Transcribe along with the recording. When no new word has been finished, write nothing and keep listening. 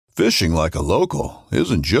Fishing like a local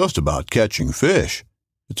isn't just about catching fish.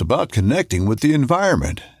 It's about connecting with the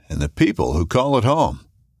environment and the people who call it home.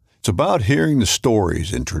 It's about hearing the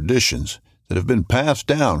stories and traditions that have been passed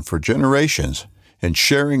down for generations and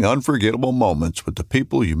sharing unforgettable moments with the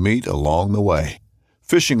people you meet along the way.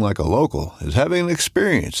 Fishing like a local is having an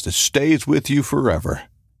experience that stays with you forever.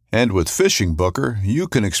 And with Fishing Booker, you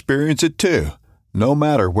can experience it too, no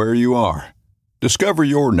matter where you are. Discover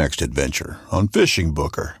your next adventure on Fishing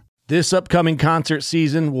Booker. This upcoming concert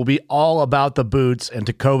season will be all about the boots, and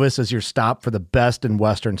Tecovas is your stop for the best in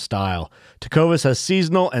Western style. Tecovas has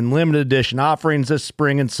seasonal and limited edition offerings this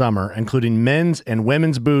spring and summer, including men's and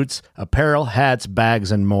women's boots, apparel, hats,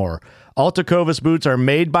 bags, and more. All Tecovas boots are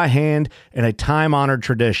made by hand in a time-honored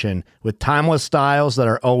tradition with timeless styles that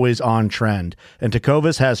are always on trend. And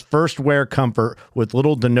Tecovas has first wear comfort with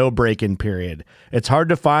little to no break-in period. It's hard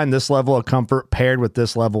to find this level of comfort paired with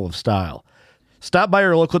this level of style. Stop by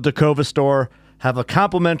your local Tecovas store, have a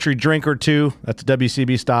complimentary drink or two, that's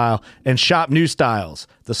WCB style, and shop new styles.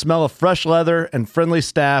 The smell of fresh leather and friendly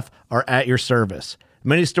staff are at your service.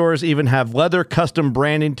 Many stores even have leather custom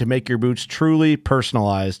branding to make your boots truly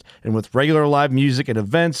personalized. And with regular live music and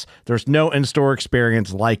events, there's no in-store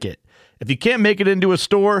experience like it. If you can't make it into a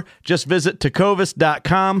store, just visit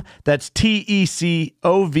tecovas.com. That's TECOVAS.com.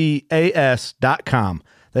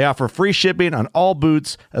 They offer free shipping on all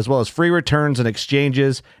boots, as well as free returns and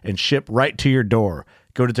exchanges, and ship right to your door.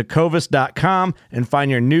 Go to tecovas.com and find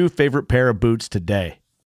your new favorite pair of boots today.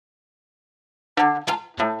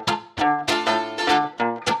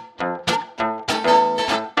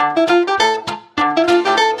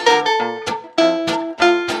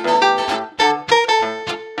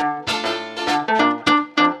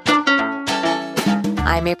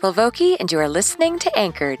 I'm April Vokey, and you are listening to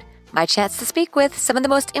Anchored, my chance to speak with some of the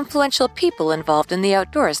most influential people involved in the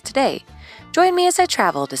outdoors today. Join me as I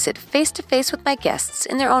travel to sit face-to-face with my guests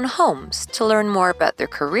in their own homes to learn more about their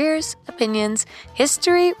careers, opinions,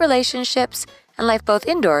 history, relationships, and life both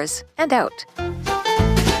indoors and out.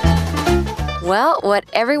 Well, what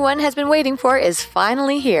everyone has been waiting for is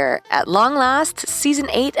finally here. At long last, Season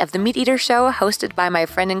 8 of The Meat Eater Show, hosted by my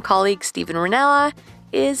friend and colleague Stephen Rinella,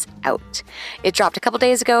 is out. It dropped a couple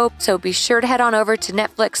days ago, so be sure to head on over to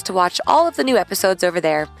Netflix to watch all of the new episodes over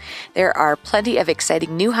there. There are plenty of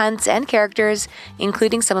exciting new hunts and characters,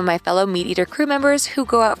 including some of my fellow Meat Eater crew members who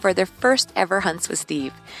go out for their first ever hunts with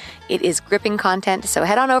Steve. It is gripping content, so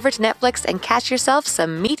head on over to Netflix and catch yourself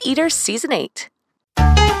some Meat Eater Season 8.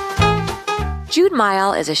 Jude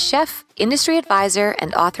Mayall is a chef, industry advisor,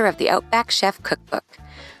 and author of the Outback Chef Cookbook.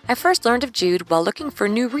 I first learned of Jude while looking for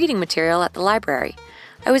new reading material at the library.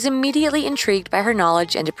 I was immediately intrigued by her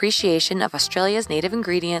knowledge and appreciation of Australia's native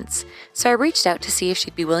ingredients, so I reached out to see if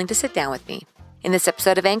she'd be willing to sit down with me. In this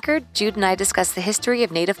episode of Anchored, Jude and I discuss the history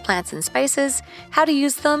of native plants and spices, how to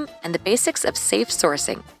use them, and the basics of safe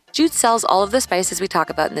sourcing. Jude sells all of the spices we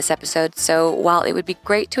talk about in this episode, so while it would be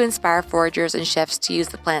great to inspire foragers and chefs to use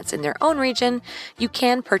the plants in their own region, you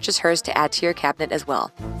can purchase hers to add to your cabinet as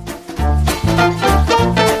well.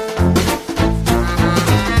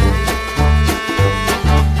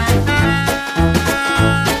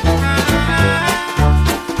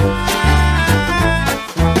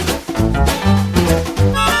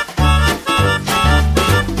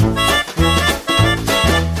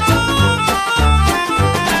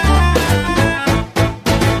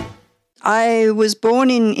 I was born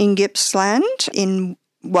in Gippsland in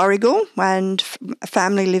Warragul, and a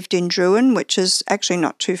family lived in Druin, which is actually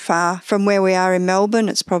not too far from where we are in Melbourne.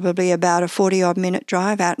 It's probably about a 40-odd minute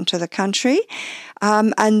drive out into the country.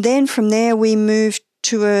 And then from there we moved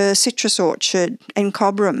to a citrus orchard in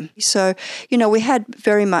Cobram. So, we had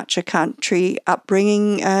very much a country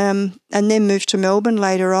upbringing, and then moved to Melbourne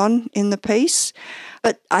later on in the piece.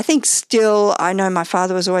 But I think still, I know my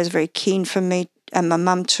father was always very keen for me, and my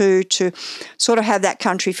mum too, to sort of have that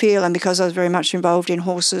country feel. And because I was very much involved in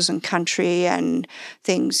horses and country and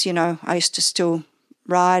things, I used to still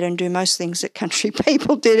ride and do most things that country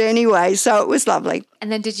people did anyway. So it was lovely.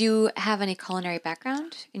 And then did you have any culinary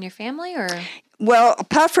background in your family, or? Well,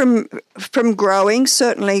 apart from growing,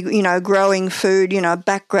 certainly, growing food,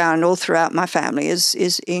 background all throughout my family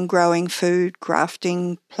is in growing food,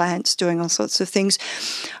 grafting plants, doing all sorts of things.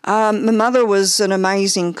 My mother was an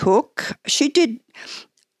amazing cook. She did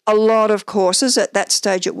a lot of courses. At that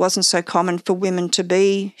stage, it wasn't so common for women to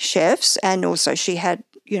be chefs, and also she had,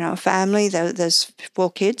 a family. There's 4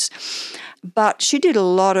 kids. But she did a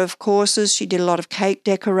lot of courses. She did a lot of cake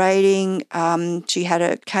decorating. She had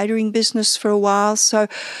a catering business for a while. So,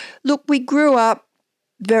 look, we grew up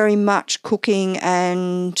very much cooking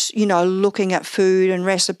and, looking at food and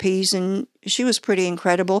recipes, and she was pretty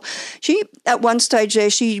incredible. She, at one stage there,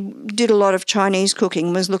 she did a lot of Chinese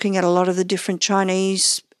cooking, was looking at a lot of the different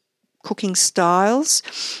Chinese cooking styles.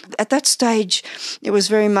 At that stage, it was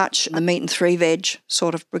very much the meat and 3 veg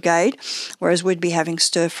sort of brigade, whereas we'd be having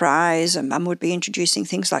stir fries and Mum would be introducing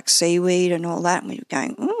things like seaweed and all that, and we were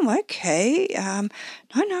going, okay,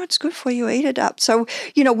 no, it's good for you, eat it up. So,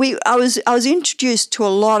 I was introduced to a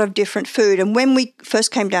lot of different food, and when we first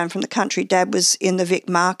came down from the country, Dad was in the Vic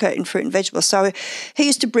market in fruit and vegetables, so he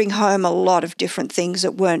used to bring home a lot of different things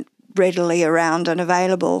that weren't readily around and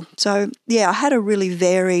available. So, I had a really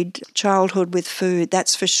varied childhood with food,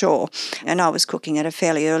 that's for sure. And I was cooking at a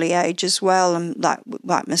fairly early age as well. And like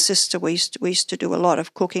my sister, we used to do a lot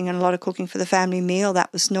of cooking and a lot of cooking for the family meal.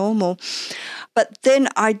 That was normal. But then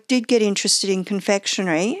I did get interested in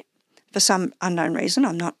confectionery for some unknown reason.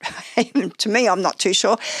 I'm not too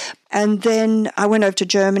sure. And then I went over to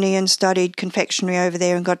Germany and studied confectionery over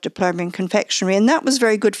there and got a diploma in confectionery. And that was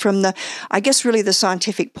very good from the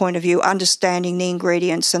scientific point of view, understanding the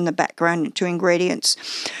ingredients and the background to ingredients.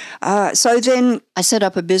 So then I set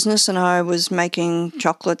up a business and I was making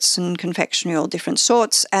chocolates and confectionery, all different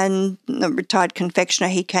sorts. And the retired confectioner,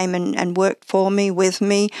 he came and worked for me, with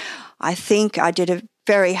me. I think I did a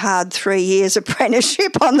very hard 3 years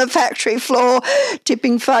apprenticeship on the factory floor,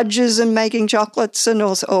 tipping fudges and making chocolates and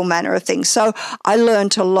all manner of things. So I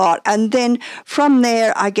learned a lot. And then from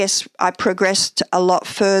there, I guess I progressed a lot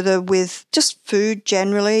further with just food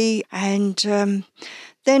generally. And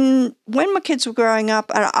then when my kids were growing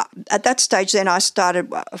up, at that stage then I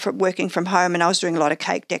started working from home, and I was doing a lot of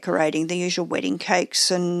cake decorating, the usual wedding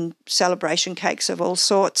cakes and celebration cakes of all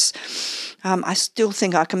sorts. I still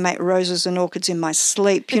think I can make roses and orchids in my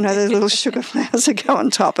sleep, the little sugar flowers that go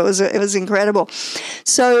on top. It was incredible.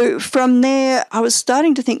 So from there, I was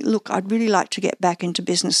starting to think, look, I'd really like to get back into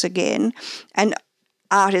business again. And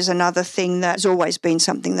art is another thing that's always been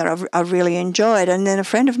something that I've really enjoyed. And then a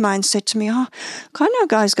friend of mine said to me, I know a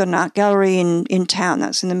guy's got an art gallery in town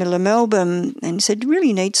that's in the middle of Melbourne. And he said, you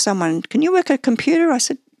really need someone. Can you work at a computer? I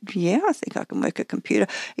said, yeah, I think I can work at a computer.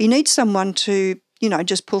 He needs someone to,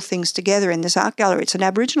 just pull things together in this art gallery. It's an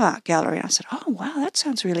Aboriginal art gallery. And I said, oh, wow, that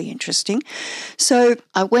sounds really interesting. So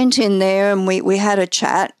I went in there and we had a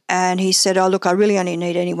chat, and he said, oh, look, I really only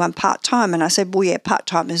need anyone part-time. And I said, well, yeah,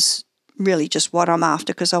 part-time is really just what I'm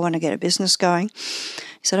after because I want to get a business going.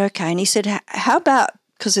 He said, okay. And he said, how about,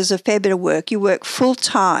 because there's a fair bit of work, you work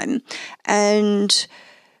full-time, and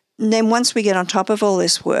then once we get on top of all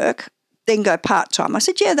this work, then go part-time. I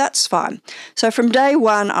said, yeah, that's fine. So from day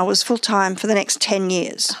one, I was full-time for the next 10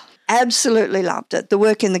 years. Absolutely loved it. The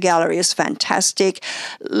work in the gallery is fantastic.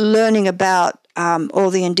 Learning about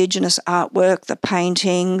all the Indigenous artwork, the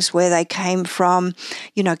paintings, where they came from,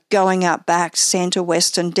 going out back, centre,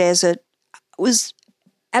 Western Desert, was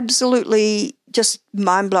absolutely just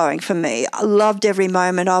mind-blowing for me. I loved every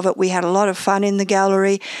moment of it. We had a lot of fun in the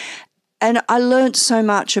gallery. And I learned so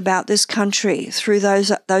much about this country through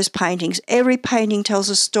those paintings. Every painting tells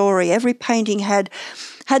a story. Every painting had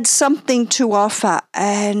something to offer.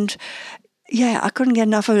 And yeah, I couldn't get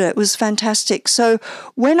enough of it. It was fantastic. So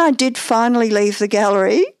when I did finally leave the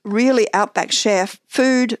gallery, really Outback Chef,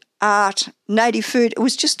 food, art, native food, it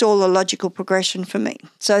was just all a logical progression for me.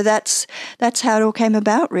 So that's how it all came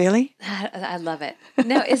about, really. I love it.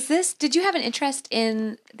 Now, did you have an interest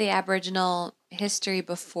in the Aboriginal history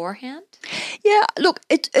beforehand? Yeah, look,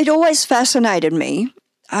 it always fascinated me.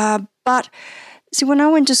 But see, when I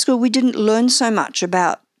went to school, we didn't learn so much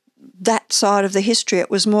about that side of the history. It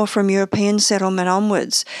was more from European settlement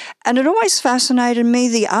onwards. And it always fascinated me.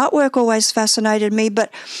 The artwork always fascinated me,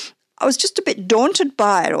 but I was just a bit daunted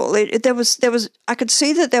by it all. There was I could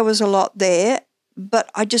see that there was a lot there, but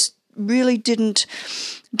I just really didn't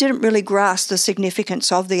really grasp the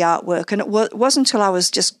significance of the artwork. And it wasn't until I was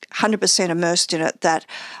just 100% immersed in it that,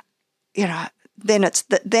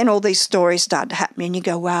 then all these stories started happening, and you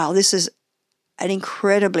go, wow, this is an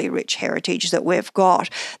incredibly rich heritage that we've got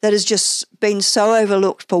that has just been so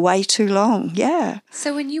overlooked for way too long. Yeah.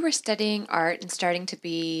 So when you were studying art and starting to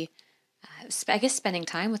be, I guess, spending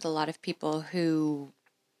time with a lot of people who,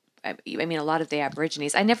 a lot of the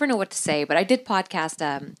Aborigines, I never know what to say, but I did podcast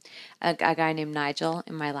a guy named Nigel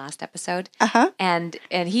in my last episode. Uh-huh. And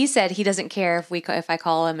he said he doesn't care if I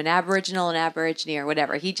call him an Aboriginal, an Aborigine, or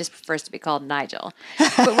whatever. He just prefers to be called Nigel.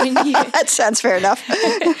 But when that sounds fair enough.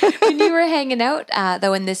 When you were hanging out,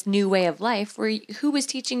 though, in this new way of life, who was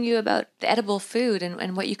teaching you about the edible food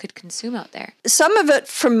and what you could consume out there? Some of it,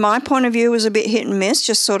 from my point of view, was a bit hit and miss,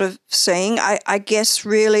 just sort of seeing. I guess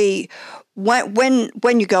really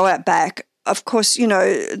when you go out back, of course, you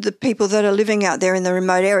know, the people that are living out there in the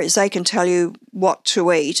remote areas, they can tell you what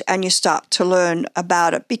to eat and you start to learn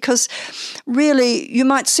about it. Because really, you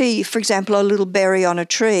might see, for example, a little berry on a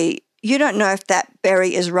tree. You don't know if that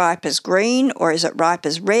berry is ripe as green or is it ripe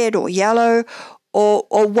as red or yellow or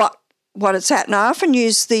what it's at. And I often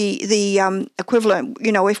use the equivalent,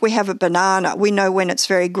 you know, if we have a banana, we know when it's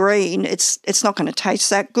very green, it's not going to taste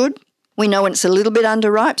that good. We know when it's a little bit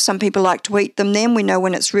underripe. Some people like to eat them then. We know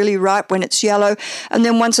when it's really ripe, when it's yellow. And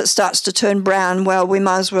then once it starts to turn brown, well, we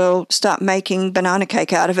might as well start making banana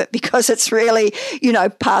cake out of it because it's really, you know,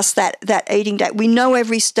 past that eating date. We know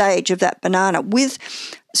every stage of that banana. With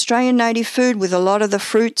Australian native food, with a lot of the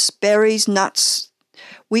fruits, berries, nuts,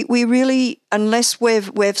 we really, unless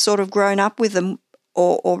we've sort of grown up with them,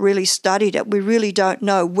 or really studied it, we really don't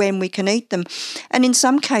know when we can eat them. And in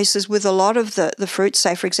some cases, with a lot of the fruits,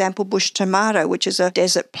 say, for example, bush tomato, which is a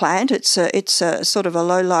desert plant, it's a sort of a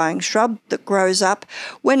low-lying shrub that grows up.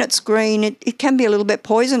 When it's green, it can be a little bit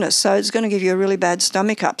poisonous, so it's going to give you a really bad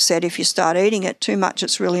stomach upset if you start eating it too much.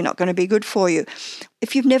 It's really not going to be good for you.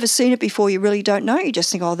 If you've never seen it before, you really don't know. You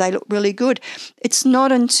just think, oh, they look really good. It's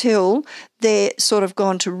not until they're sort of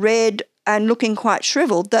gone to red and looking quite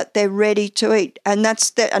shriveled that they're ready to eat. And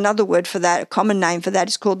that's another word for that, a common name for that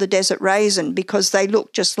is called the desert raisin, because they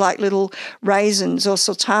look just like little raisins or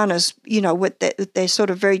sultanas, you know, they're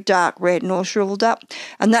sort of very dark red and all shriveled up.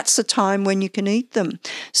 And that's the time when you can eat them.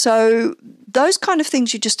 So those kind of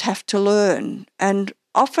things you just have to learn. And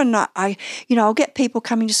often I'll get people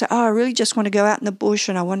coming to say, oh, I really just want to go out in the bush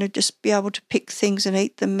and I want to just be able to pick things and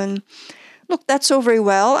eat them. And look, that's all very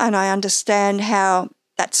well. And I understand how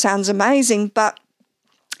that sounds amazing, but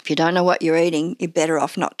if you don't know what you're eating, you're better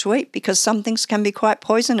off not to eat because some things can be quite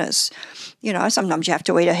poisonous. You know, sometimes you have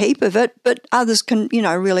to eat a heap of it, but others can, you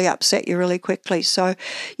know, really upset you really quickly. So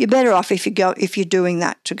you're better off if you're doing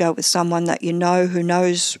that to go with someone that you know who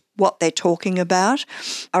knows what they're talking about,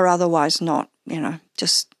 or otherwise not. You know,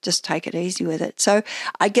 just take it easy with it. So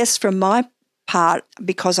I guess from my part,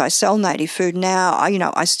 because I sell native food now,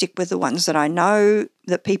 I stick with the ones that I know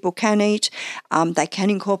that people can eat. They can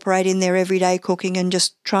incorporate in their everyday cooking and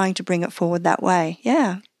just trying to bring it forward that way.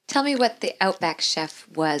 Yeah. Tell me what the Outback Chef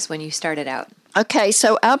was when you started out. Okay,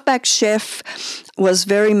 so Outback Chef was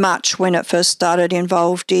very much, when it first started,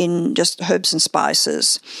 involved in just herbs and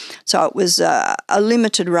spices. So it was a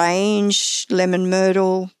limited range, lemon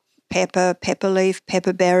myrtle, pepper leaf,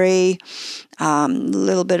 pepperberry, a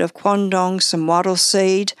little bit of quandong, some wattle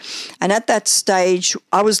seed. And at that stage,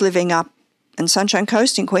 I was living up in Sunshine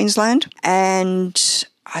Coast in Queensland, and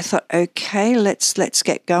I thought, okay, let's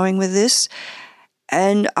get going with this.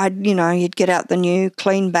 And you'd get out the new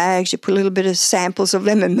clean bags, you put a little bit of samples of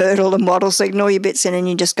lemon myrtle and wattle seed and all your bits in, and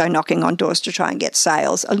you just go knocking on doors to try and get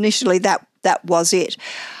sales. Initially, that was it.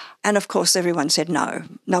 And of course, everyone said no.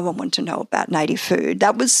 No one wanted to know about native food.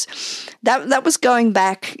 That was going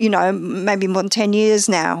back, maybe more than 10 years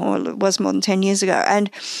now, or it was more than 10 years ago.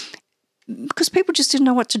 And because people just didn't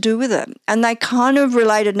know what to do with it. And they kind of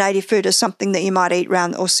related native food as something that you might eat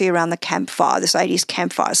around or see around the campfire, this 80s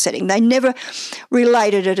campfire setting. They never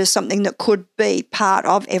related it as something that could be part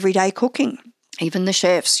of everyday cooking. Even the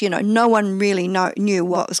chefs, no one really knew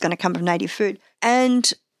what was going to come of native food.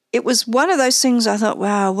 And it was one of those things I thought,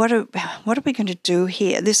 wow, what are we going to do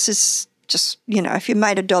here? This is just, if you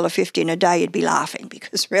made $1.50 in a day, you'd be laughing,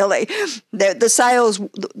 because really the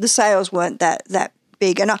sales weren't that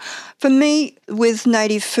big. And for me, with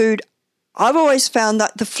native food, I've always found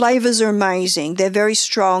that the flavors are amazing. They're very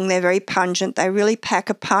strong. They're very pungent. They really pack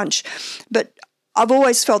a punch. But I've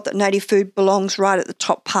always felt that native food belongs right at the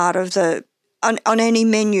top part of on any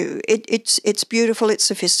menu. It's beautiful, it's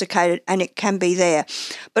sophisticated, and it can be there.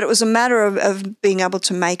 But it was a matter of being able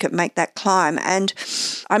to make that climb. And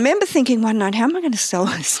I remember thinking one night, how am I going to sell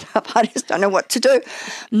this stuff? I just don't know what to do.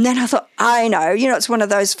 And then I thought, I know. It's one of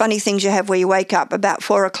those funny things you have where you wake up about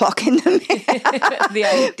 4 o'clock in the morning. The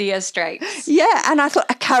idea strikes. Yeah, and I thought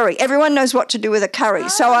a curry. Everyone knows what to do with a curry. Oh.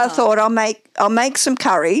 So I thought I'll make some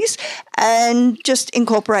curries and just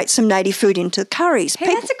incorporate some native food into the curries.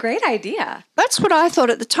 Hey, that's a great idea. That's what I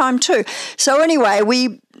thought at the time too. So anyway,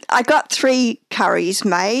 I got 3 curries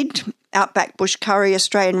made: Outback Bush Curry,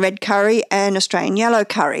 Australian Red Curry, and Australian Yellow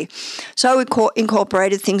Curry. So we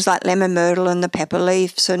incorporated things like lemon myrtle and the pepper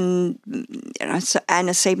leaves and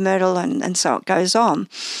aniseed myrtle, and so it goes on.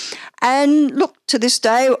 And look, to this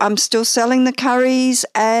day, I'm still selling the curries,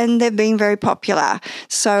 and they're being very popular.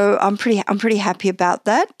 So I'm pretty happy about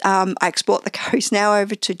that. I export the curries now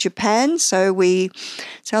over to Japan, so we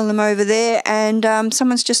sell them over there. And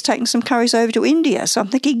someone's just taken some curries over to India. So I'm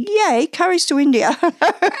thinking, yay, curries to India.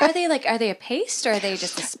 Are they a paste, or are they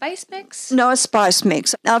just a spice mix? No, a spice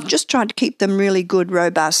mix. I've just tried to keep them really good,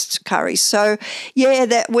 robust curries. So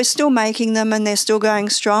yeah, we're still making them, and they're still going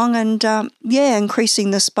strong. And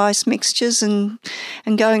increasing the spice mixtures and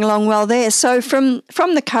going along well there. So from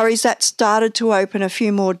the curries, that started to open a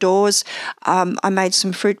few more doors. I made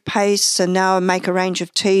some fruit pastes, and now I make a range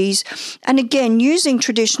of teas. And again, using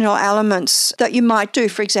traditional elements that you might do.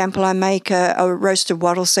 For example, I make a roasted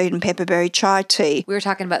wattle seed and pepperberry chai tea. We were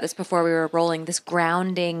talking about this before we were rolling, this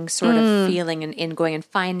grounding sort of feeling in going and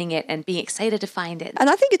finding it and being excited to find it. And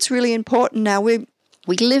I think it's really important now. We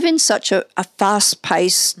live in such a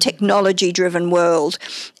fast-paced, technology-driven world,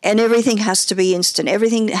 and everything has to be instant.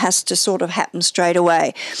 Everything has to sort of happen straight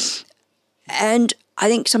away. And I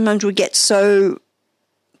think sometimes we get so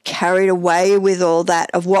carried away with all that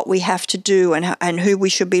of what we have to do and who we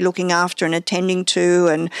should be looking after and attending to,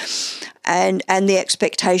 and the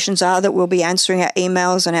expectations are that we'll be answering our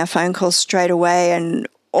emails and our phone calls straight away, and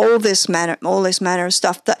all this manner of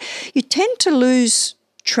stuff, that you tend to lose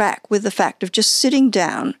track with the fact of just sitting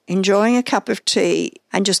down, enjoying a cup of tea,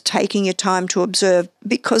 and just taking your time to observe,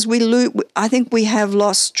 because I think we have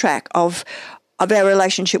lost track of our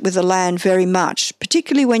relationship with the land very much,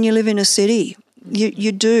 particularly when you live in a city.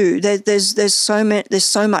 You do. There's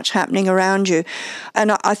so much happening around you,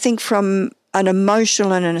 and I think from an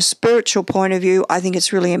emotional and a spiritual point of view, I think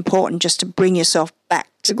it's really important just to bring yourself back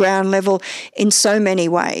to ground level in so many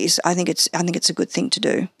ways. I think it's a good thing to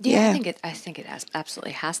do. Yeah. I think it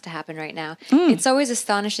absolutely has to happen right now. It's always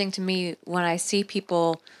astonishing to me when I see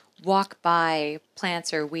people walk by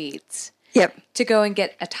plants or weeds. Yep. To go and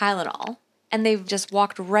get a Tylenol, and they've just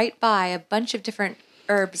walked right by a bunch of different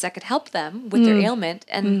herbs that could help them with their ailment,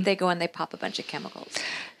 and they go and they pop a bunch of chemicals.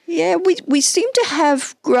 Yeah, we seem to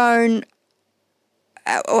have grown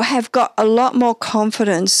or have got a lot more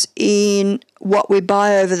confidence in what we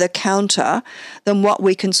buy over the counter than what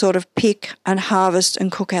we can sort of pick and harvest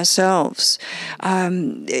and cook ourselves.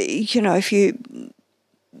 If you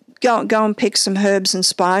go and pick some herbs and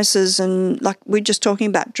spices, and like we're just talking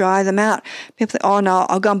about, dry them out, people think, oh no,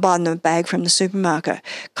 I'll go and buy them in a bag from the supermarket,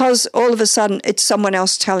 because all of a sudden it's someone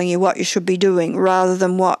else telling you what you should be doing rather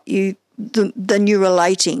than than you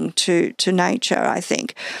relating to nature, I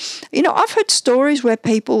think. I've heard stories where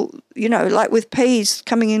people, like with peas,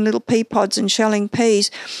 coming in little pea pods and shelling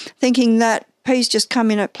peas, thinking that peas just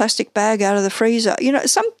come in a plastic bag out of the freezer.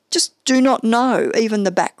 Some just do not know even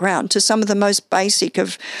the background to some of the most basic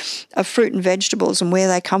of fruit and vegetables and where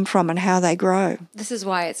they come from and how they grow. This is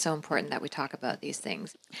why it's so important that we talk about these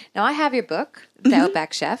things. Now, I have your book, The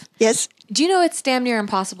Outback Chef. Yes. Do you know it's damn near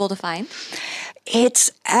impossible to find?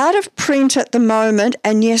 It's out of print at the moment,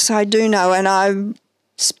 and yes, I do know, and I've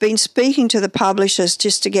been speaking to the publishers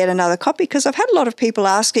just to get another copy, because I've had a lot of people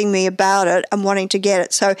asking me about it and wanting to get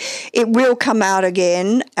it. So it will come out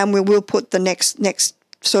again, and we will put the next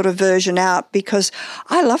sort of version out, because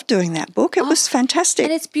I love doing that book. It was fantastic.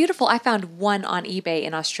 And it's beautiful. I found one on eBay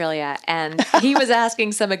in Australia, and he was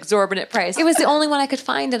asking some exorbitant price. It was the only one I could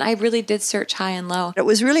find, and I really did search high and low. It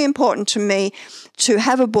was really important to me to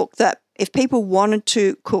have a book that if people wanted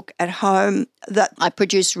to cook at home, that I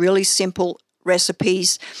produce really simple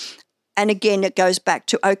recipes. And again, it goes back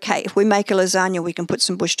to, okay, if we make a lasagna, we can put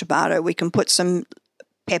some bush tomato, we can put some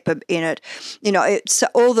pepper in it. It's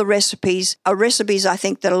all the recipes are recipes I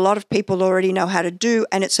think that a lot of people already know how to do,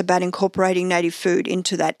 and it's about incorporating native food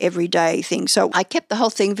into that everyday thing. So I kept the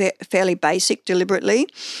whole thing fairly basic deliberately.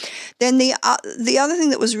 Then the other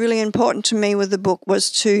thing that was really important to me with the book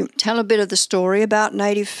was to tell a bit of the story about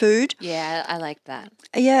native food. Yeah, I like that.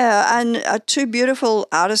 Yeah, and two beautiful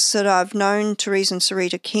artists that I've known, Therese and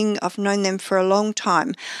Sarita King. I've known them for a long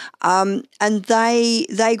time, and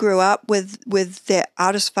they grew up with their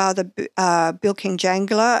artist father, Bill King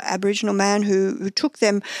Jangala, Aboriginal man who took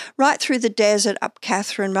them right through the desert, up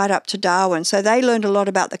Katherine, right up to Darwin. So they learned a lot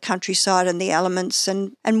about the countryside and the elements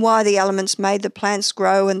and why the elements made the plants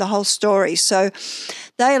grow and the whole story. So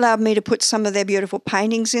they allowed me to put some of their beautiful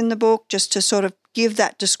paintings in the book, just to sort of give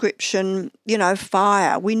that description,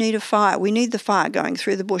 fire. We need a fire. We need the fire going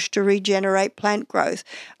through the bush to regenerate plant growth.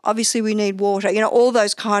 Obviously, we need water, all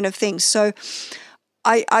those kind of things. So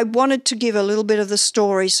I wanted to give a little bit of the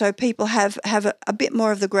story so people have a bit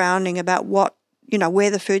more of the grounding about what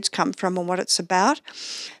where the foods come from and what it's about.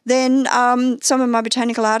 Then some of my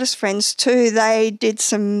botanical artist friends too, they did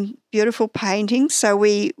some beautiful paintings. So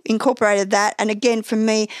we incorporated that. And again, for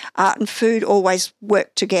me, art and food always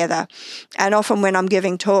work together. And often when I'm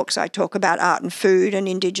giving talks, I talk about art and food and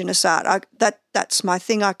Indigenous art. That's my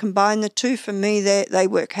thing. I combine the two. For me, they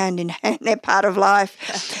work hand in hand. They're part of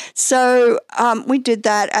life. So we did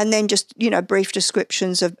that, and then just, brief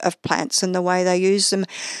descriptions of plants and the way they use them.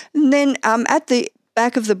 And then at the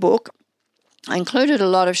back of the book, I included a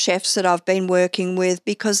lot of chefs that I've been working with,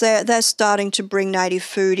 because they're starting to bring native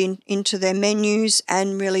food into their menus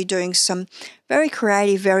and really doing some very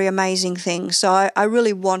creative, very amazing things. So I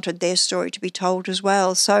really wanted their story to be told as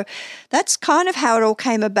well. So that's kind of how it all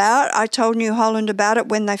came about. I told New Holland about it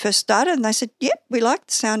when they first started, and they said, yep, we like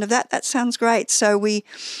the sound of that. That sounds great. So we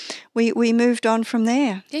moved on from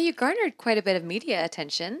there. Yeah, you garnered quite a bit of media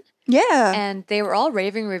attention. Yeah. And they were all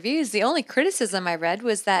raving reviews. The only criticism I read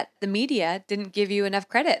was that the media didn't give you enough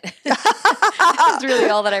credit. That's really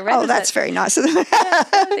all that I read. Oh, that's very nice of them.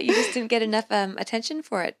 That you just didn't get enough attention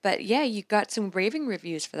for it. But yeah, you got some raving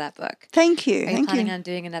reviews for that book. Thank you. Are you planning on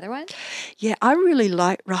doing another one? Yeah, I really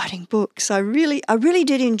like writing books. I really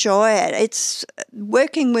did enjoy it. It's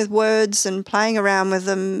working with words and playing around with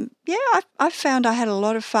them. Yeah, I found I had a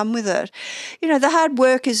lot of fun with it. The hard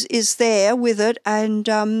work is there with it, and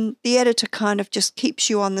the editor kind of just keeps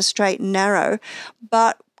you on the straight and narrow.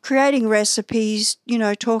 But creating recipes,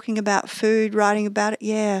 talking about food, writing about it,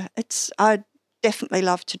 yeah, I'd definitely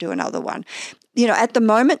love to do another one. At the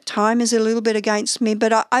moment, time is a little bit against me,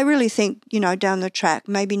 but I really think, down the track,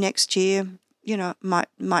 maybe next year,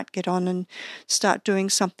 might get on and start doing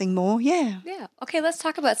something more. Yeah. Yeah. Okay, let's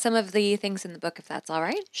talk about some of the things in the book, if that's all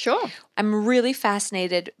right. Sure. I'm really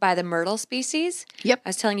fascinated by the myrtle species. Yep. I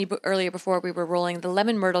was telling you earlier before we were rolling, the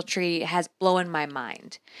lemon myrtle tree has blown my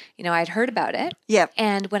mind. I'd heard about it. Yep.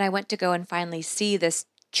 And when I went to go and finally see this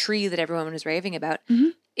tree that everyone was raving about,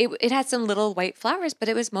 Mm-hmm. it had some little white flowers, but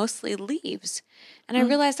it was mostly leaves. And I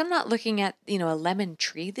realized I'm not looking at, a lemon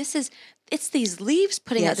tree. It's these leaves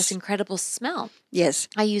putting out this incredible smell. Yes.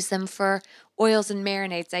 I use them for oils and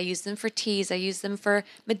marinades. I use them for teas. I use them for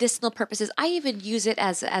medicinal purposes. I even use it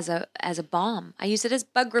as a balm. I use it as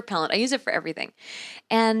bug repellent. I use it for everything.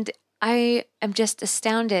 And I am just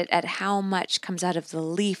astounded at how much comes out of the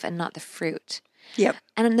leaf and not the fruit. Yep.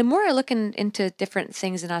 And the more I look into different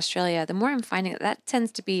things in Australia, the more I'm finding that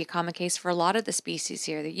tends to be a common case for a lot of the species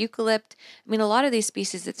here. The eucalypt, a lot of these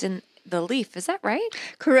species, it's in the leaf. Is that right?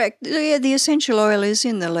 Correct. Yeah, the essential oil is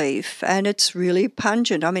in the leaf, and it's really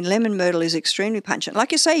pungent. Lemon myrtle is extremely pungent.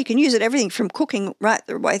 Like you say, you can use it everything from cooking right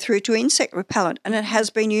the way through to insect repellent, and it has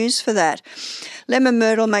been used for that. Lemon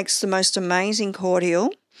myrtle makes the most amazing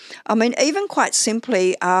cordial. Even quite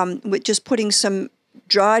simply, with just putting some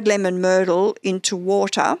dried lemon myrtle into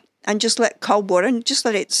water and just let cold water and just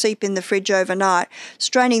let it seep in the fridge overnight,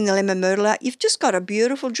 straining the lemon myrtle out, you've just got a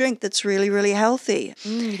beautiful drink that's really, really healthy.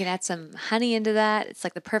 You can add some honey into that. It's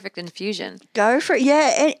like the perfect infusion. Go for it.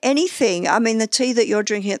 Yeah, anything. The tea that you're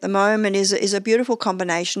drinking at the moment is a beautiful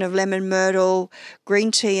combination of lemon myrtle,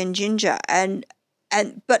 green tea and ginger.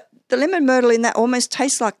 But the lemon myrtle in that almost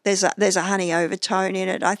tastes like there's a honey overtone in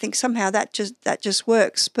it. I think somehow that just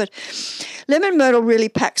works. But lemon myrtle really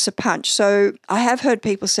packs a punch. So I have heard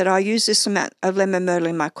people said, I use this amount of lemon myrtle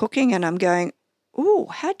in my cooking, and I'm going, oh,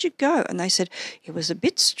 how'd you go? And they said, it was a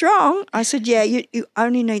bit strong. I said, yeah, you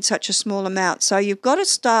only need such a small amount. So you've got to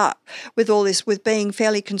start with all this with being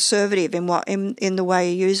fairly conservative in the way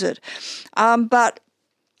you use it. But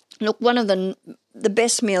look, one of the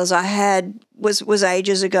best meals I had was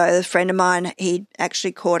ages ago. A friend of mine, he'd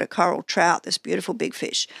actually caught a coral trout, this beautiful big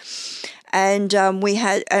fish. And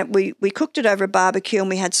we cooked it over a barbecue, and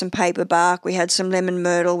we had some paper bark, we had some lemon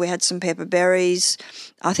myrtle, we had some pepper berries.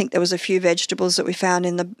 I think there was a few vegetables that we found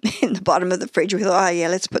in the bottom of the fridge. We thought, oh yeah,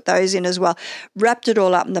 let's put those in as well. Wrapped it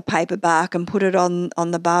all up in the paper bark and put it on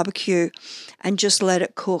the barbecue and just let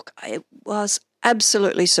it cook. It was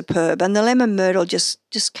absolutely superb, and the lemon myrtle just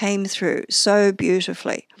came through so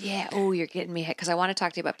beautifully. Yeah. Oh, you're getting me hit, because I want to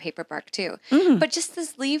talk to you about paper bark too. Mm. But just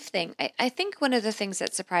this leaf thing, I think one of the things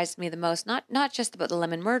that surprised me the most, not just about the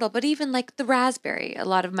lemon myrtle, but even like the raspberry. A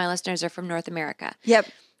lot of my listeners are from North America. Yep.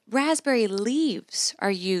 Raspberry leaves are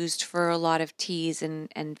used for a lot of teas and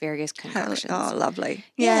various concoctions. Oh, lovely.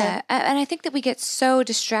 Yeah. And I think that we get so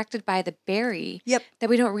distracted by the berry that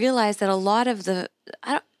we don't realize that a lot of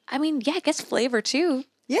I guess flavor too.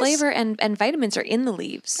 Yes. Flavor and vitamins are in the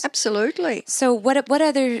leaves. Absolutely. So what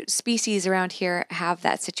other species around here have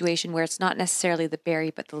that situation where it's not necessarily the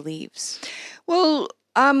berry but the leaves? Well,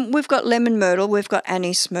 we've got lemon myrtle, we've got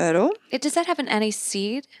anise myrtle. Does that have an anise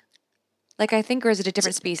seed? Like I think, or is it a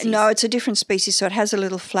different species? No, it's a different species, so it has a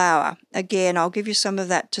little flower. Again, I'll give you some of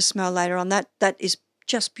that to smell later on. That is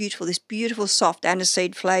just beautiful, this beautiful soft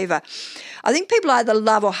aniseed flavour. I think people either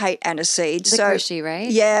love or hate aniseed. Licoricey, right?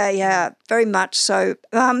 Yeah, very much so.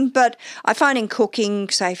 But I find in cooking,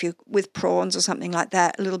 say if you're with prawns or something like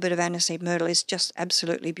that, a little bit of aniseed myrtle is just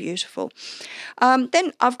absolutely beautiful.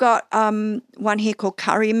 Then I've got one here called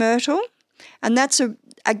curry myrtle, and that's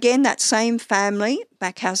again that same family,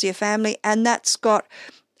 Bacchausea family, and that's got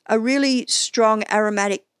a really strong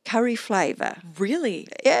aromatic curry flavour. Really?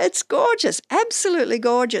 Yeah, it's gorgeous, absolutely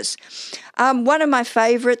gorgeous. One of my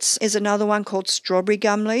favourites is another one called strawberry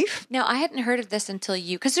gum leaf. Now, I hadn't heard of this until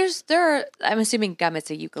because there are, I'm assuming gum is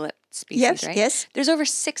a eucalypt species, Yes, right? yes. There's over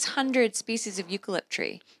 600 species of eucalypt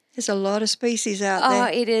tree. There's a lot of species out there.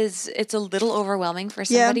 It's a little overwhelming for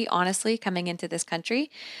somebody, honestly, coming into this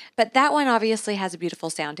country. But that one obviously has a beautiful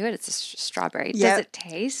sound to it. It's a strawberry. Yeah. Does it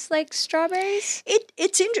taste like strawberries?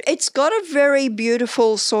 It's got a very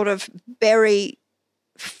beautiful sort of berry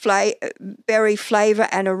flavour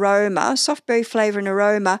and aroma, soft berry flavour and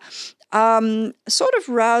aroma, sort of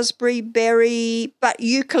raspberry berry, but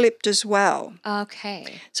eucalypt as well.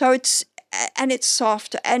 Okay. So it's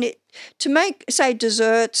soft, and to make, say,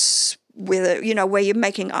 desserts with where you're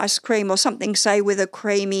making ice cream or something, say, with a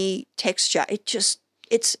creamy texture,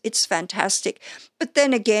 it's fantastic. But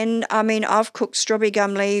then again, I mean, I've cooked strawberry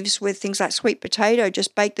gum leaves with things like sweet potato,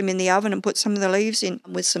 just bake them in the oven and put some of the leaves in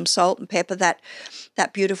with some salt and pepper. That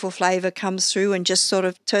beautiful flavour comes through and just sort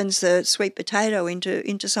of turns the sweet potato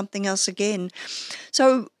into something else again.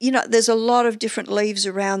 So, there's a lot of different leaves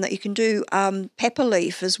around that you can do. Pepper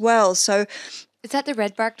leaf as well. So, is that the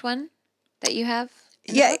red-barked one that you have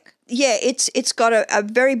in yeah, the book? Yeah, it's got a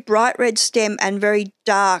very bright red stem and very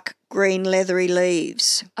dark green leathery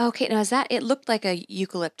leaves. Okay, now it looked like a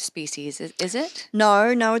eucalypt species, is it? No,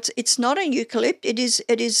 it's not a eucalypt. It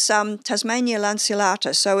is Tasmania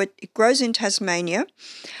lanceolata. So it grows in Tasmania,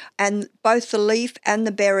 and both the leaf and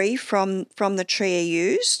the berry from the tree are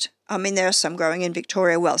used. I mean, there are some growing in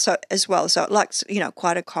Victoria so it likes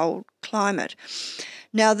quite a cold climate.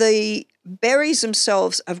 Now the berries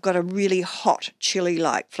themselves have got a really hot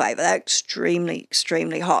chili-like flavour. They're extremely,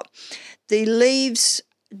 extremely hot. The leaves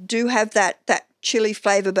do have that chili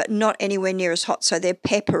flavour, but not anywhere near as hot, so they're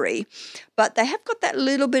peppery. But they have got that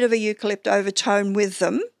little bit of a eucalypt overtone with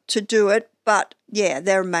them to do it, but yeah,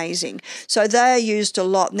 they're amazing. So they are used a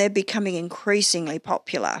lot, and they're becoming increasingly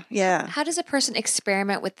popular. Yeah. How does a person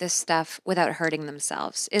experiment with this stuff without hurting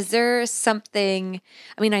themselves? Is there something?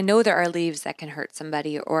 I mean, I know there are leaves that can hurt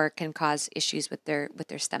somebody or can cause issues with their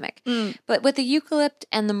stomach. But with the eucalypt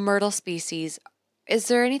and the myrtle species, is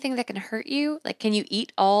there anything that can hurt you? Like, can you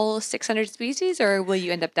eat all 600 species, or will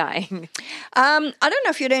you end up dying? I don't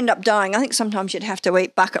know if you'd end up dying. I think sometimes you'd have to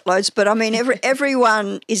eat bucket loads, but I mean,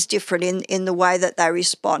 everyone is different in the way that they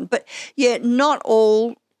respond. But yeah, not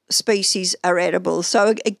all species are edible.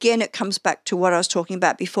 So again, it comes back to what I was talking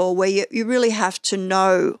about before, where you really have to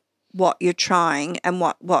know what you're trying and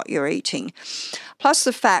what you're eating. Plus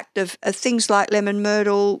the fact of things like lemon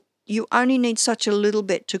myrtle, you only need such a little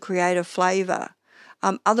bit to create a flavour.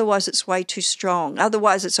 Otherwise, it's way too strong.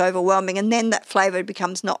 Otherwise, it's overwhelming. And then that flavour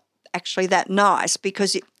becomes not actually that nice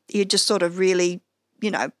because you're just sort of really,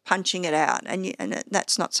 punching it out and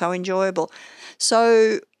that's not so enjoyable.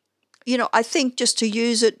 So, I think just to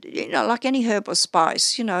use it, like any herb or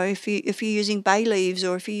spice, if you're using bay leaves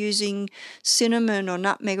or if you're using cinnamon or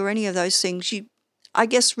nutmeg or any of those things, I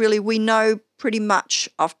guess really we know pretty much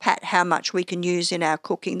off pat how much we can use in our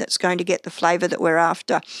cooking that's going to get the flavour that we're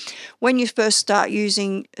after. When you first start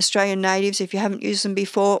using Australian natives, if you haven't used them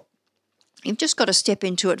before, you've just got to step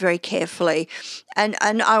into it very carefully. And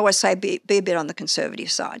I always say be a bit on the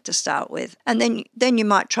conservative side to start with. And then you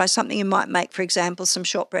might try something. You might make, for example, some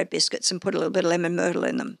shortbread biscuits and put a little bit of lemon myrtle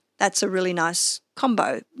in them. That's a really nice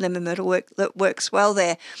combo, lemon myrtle that works well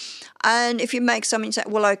there. And if you make something, you say,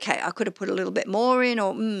 well, okay, I could have put a little bit more in,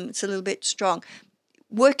 or it's a little bit strong.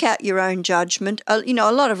 Work out your own judgment. A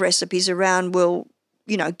lot of recipes around will,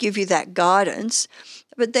 give you that guidance.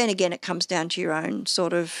 But then again, it comes down to your own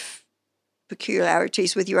sort of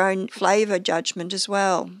peculiarities with your own flavour judgment as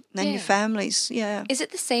well, and your family's, yeah. Is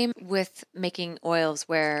it the same with making oils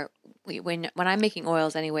where when I'm making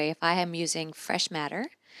oils anyway, if I am using fresh madder,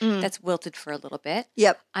 that's wilted for a little bit.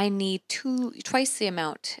 Yep. I need twice the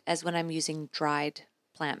amount as when I'm using dried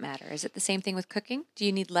plant matter. Is it the same thing with cooking? Do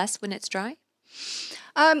you need less when it's dry?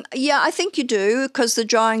 Yeah, I think you do, because the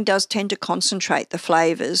drying does tend to concentrate the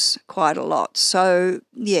flavours quite a lot. So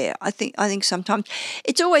yeah, I think sometimes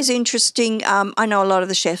it's always interesting. I know a lot of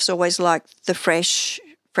the chefs always like the fresh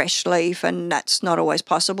fresh leaf, and that's not always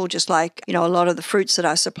possible. Just like, a lot of the fruits that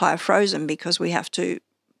I supply are frozen because we have to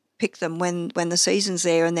pick them when the season's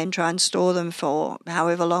there and then try and store them for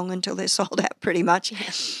however long until they're sold out pretty much.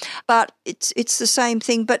 Yeah. But it's the same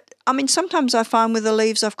thing. But, sometimes I find with the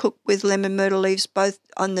leaves, I've cooked with lemon myrtle leaves both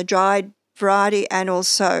on the dried variety and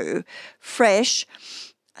also fresh,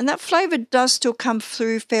 and that flavour does still come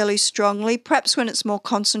through fairly strongly. Perhaps when it's more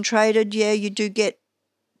concentrated, you do get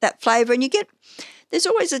that flavour, and there's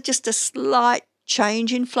always just a slight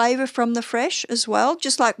change in flavour from the fresh as well.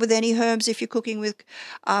 Just like with any herbs, if you're cooking with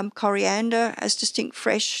coriander as distinct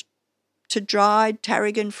fresh to dried,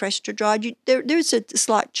 tarragon fresh to dried, there is a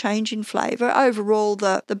slight change in flavour. Overall,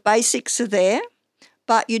 the basics are there,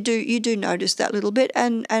 but you do notice that little bit,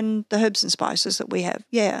 and the herbs and spices that we have,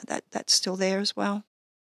 that's still there as well.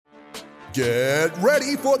 Get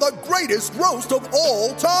ready for the greatest roast of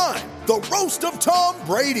all time, the Roast of Tom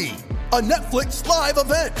Brady, a Netflix live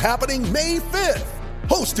event happening May 5th.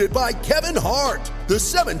 Hosted by Kevin Hart, the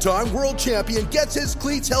 7-time world champion gets his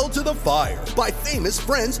cleats held to the fire by famous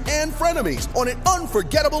friends and frenemies on an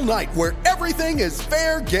unforgettable night where everything is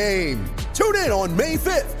fair game. Tune in on May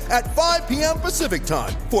 5th at 5 p.m. Pacific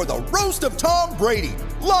time for the Roast of Tom Brady,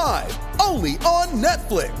 live only on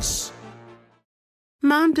Netflix.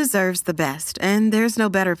 Mom deserves the best, and there's no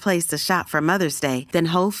better place to shop for Mother's Day than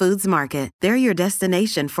Whole Foods Market. They're your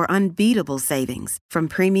destination for unbeatable savings, from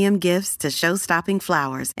premium gifts to show-stopping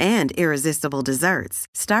flowers and irresistible desserts.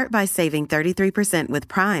 Start by saving 33% with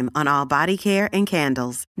Prime on all body care and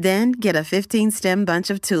candles. Then get a 15-stem bunch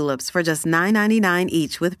of tulips for just $9.99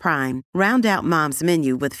 each with Prime. Round out Mom's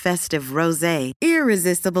menu with festive rosé,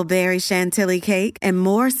 irresistible berry chantilly cake, and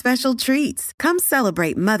more special treats. Come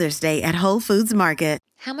celebrate Mother's Day at Whole Foods Market.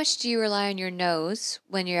 How much do you rely on your nose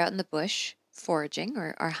when you're out in the bush foraging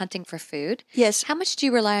or hunting for food? Yes. How much do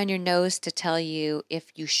you rely on your nose to tell you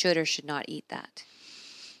if you should or should not eat that?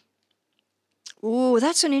 Oh,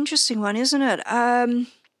 that's an interesting one, isn't it?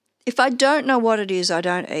 If I don't know what it is, I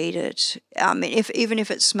don't eat it. Even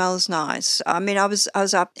if it smells nice. I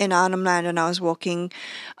was up in Arnhem Land and I was walking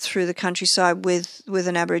through the countryside with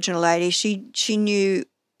an Aboriginal lady. She knew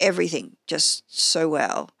everything just so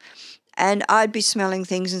well. And I'd be smelling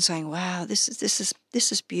things and saying, "Wow, this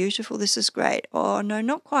is beautiful. This is great." Oh no,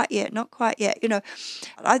 not quite yet.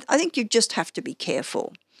 I think you just have to be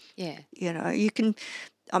careful. Yeah. You can.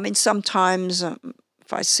 Sometimes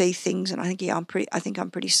if I see things and I think, I think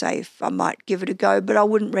I'm pretty safe, I might give it a go, but I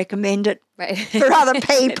wouldn't recommend it for other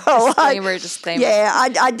people. Disclaimer. Yeah,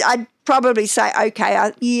 I'd probably say,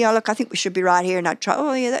 okay, look, I think we should be right here, and I'd try.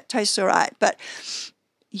 Oh yeah, that tastes all right, but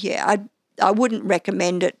yeah, I wouldn't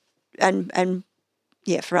recommend it. And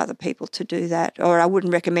for other people to do that, or I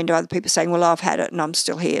wouldn't recommend to other people saying, "Well, I've had it and I'm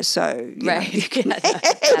still here." So you can.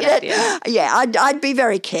 I'd be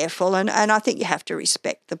very careful, and I think you have to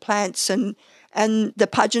respect the plants and the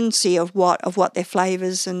pungency of what their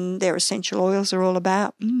flavors and their essential oils are all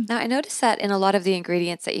about. Now, I noticed that in a lot of the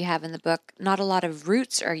ingredients that you have in the book, not a lot of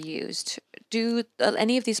roots are used. Do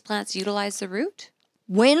any of these plants utilize the root?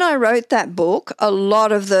 When I wrote that book, a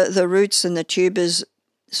lot of the roots and the tubers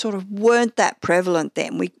sort of weren't that prevalent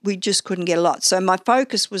then. We just couldn't get a lot. So my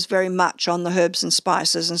focus was very much on the herbs and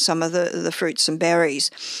spices and some of the fruits and berries.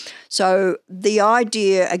 So the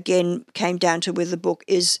idea, again, came down to with the book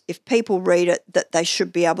is if people read it, that they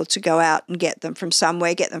should be able to go out and get them from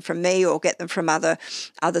somewhere, get them from me or get them from other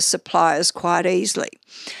suppliers quite easily.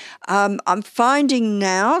 I'm finding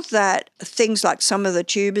now that things like some of the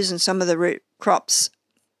tubers and some of the root crops,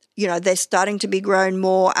 they're starting to be grown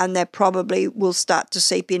more, and they probably will start to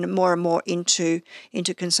seep in more and more into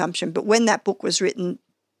consumption. But when that book was written,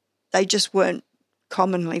 they just weren't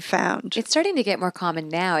commonly found. It's starting to get more common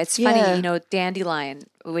now. It's funny, dandelion,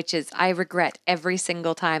 which is, I regret every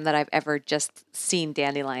single time that I've ever just seen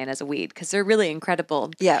dandelion as a weed, because they're really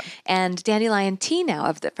incredible. Yeah. And dandelion tea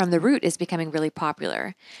now from the root is becoming really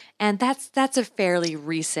popular. And that's a fairly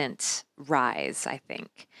recent rise, I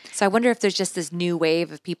think. So I wonder if there's just this new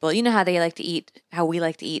wave of people, how we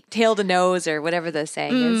like to eat tail to nose or whatever the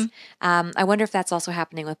saying is. I wonder if that's also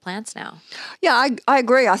happening with plants now. Yeah, I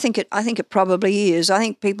agree. I think it probably is. I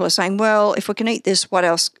think people are saying, well, if we can eat this, what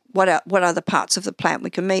else? What other parts of the plant we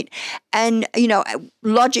can eat? And,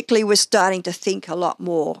 logically we're starting to think a lot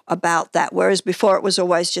more about that, whereas before it was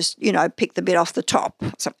always just, pick the bit off the top,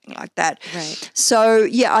 something like that. Right. So,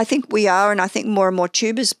 yeah, I think we are, and I think more and more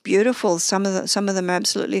tubers, beautiful. Some of them are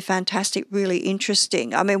absolutely fantastic, really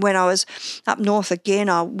interesting. I mean, when I was up north again,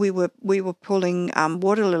 we were pulling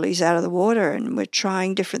water lilies out of the water, and we're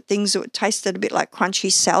trying different things that tasted a bit like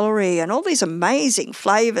crunchy celery and all these amazing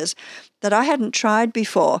flavours that I hadn't tried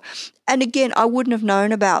before. sure. And again, I wouldn't have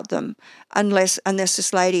known about them unless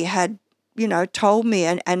this lady had, told me.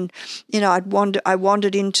 And I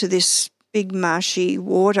wandered into this big marshy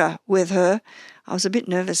water with her. I was a bit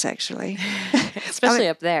nervous, actually. Especially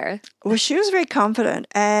up there. Well, she was very confident.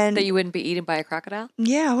 And that you wouldn't be eaten by a crocodile?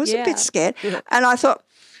 Yeah, I was a bit scared. And I thought,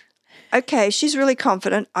 okay, she's really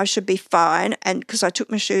confident. I should be fine. And because I took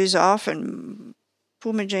my shoes off and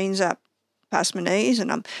pulled my jeans up past my knees,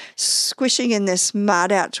 and I'm squishing in this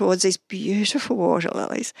mud out towards these beautiful water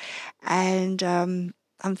lilies. And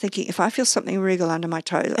I'm thinking, if I feel something wriggle under my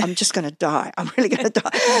toes, I'm just going to die. I'm really going to die.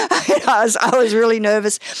 I was really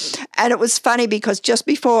nervous. And it was funny because just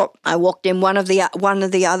before I walked in, one of the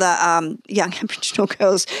other young Aboriginal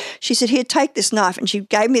girls, she said, here, take this knife. And she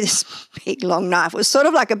gave me this big, long knife. It was sort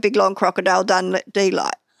of like a big, long Crocodile Dundee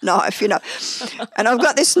knife, and I've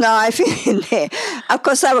got this knife in there. Of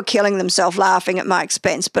course, they were killing themselves laughing at my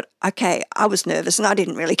expense, but okay, I was nervous and I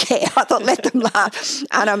didn't really care. I thought, let them laugh.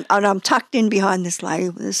 And I'm tucked in behind this lady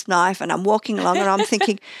with this knife, and I'm walking along, and I'm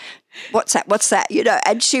thinking, what's that?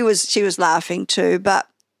 And she was laughing too, but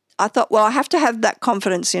I thought, well, I have to have that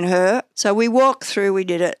confidence in her. So we walked through, we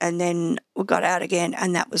did it, and then we got out again,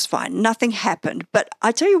 and that was fine. Nothing happened. But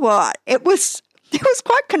I tell you what, it was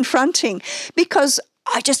quite confronting because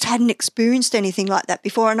I just hadn't experienced anything like that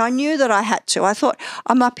before, and I knew that I had to. I thought,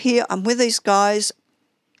 I'm up here, I'm with these guys,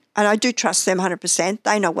 and I do trust them 100%.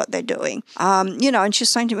 They know what they're doing. And she's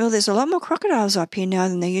saying to me, well, there's a lot more crocodiles up here now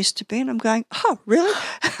than there used to be. And I'm going, oh, really?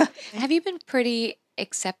 Have you been pretty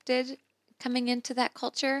accepted coming into that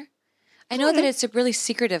culture? I know that it's a really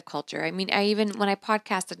secretive culture. I mean, when I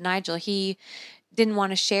podcasted Nigel, he didn't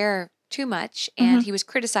want to share too much, and he was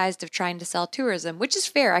criticized of trying to sell tourism, which is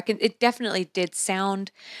fair. It definitely did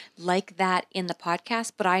sound like that in the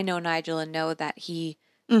podcast, but I know Nigel and know that he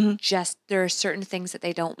there are certain things that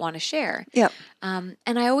they don't want to share. Yep. And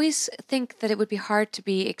I always think that it would be hard to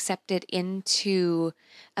be accepted into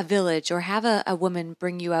a village or have a woman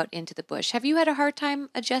bring you out into the bush. Have you had a hard time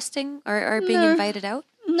adjusting or being invited out?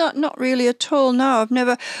 Not really at all. No, I've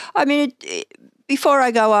never. I mean, before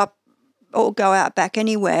I go up or go out back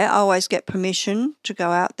anywhere, I always get permission to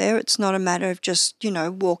go out there. It's not a matter of just,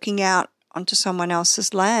 walking out onto someone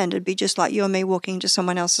else's land. It'd be just like you and me walking into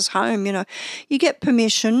someone else's home. You get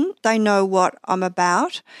permission. They know what I'm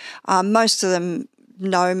about. Most of them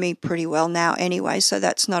know me pretty well now anyway, so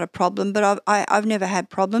that's not a problem. But I've never had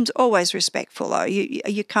problems. Always respectful though.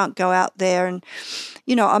 You can't go out there and,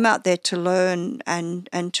 I'm out there to learn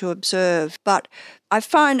and to observe. But I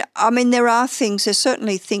find, there's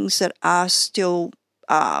certainly things that are still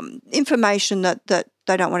information that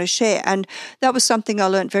they don't want to share. And that was something I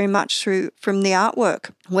learned very much from the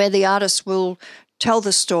artwork, where the artists will tell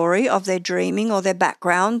the story of their dreaming or their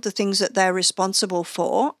background, the things that they're responsible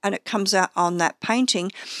for, and it comes out on that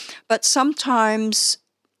painting. But sometimes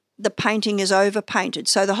the painting is overpainted.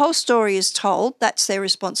 So the whole story is told. That's their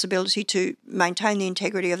responsibility to maintain the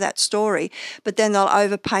integrity of that story. But then they'll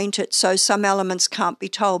overpaint it so some elements can't be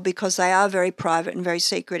told because they are very private and very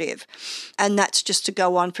secretive. And that's just to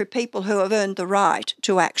go on for people who have earned the right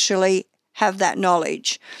to actually have that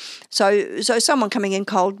knowledge. So someone coming in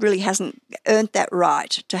cold really hasn't earned that right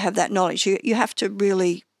to have that knowledge. You have to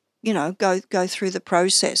really, go through the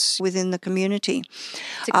process within the community.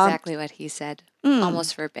 That's exactly what he said,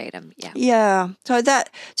 almost verbatim. Yeah. Yeah. So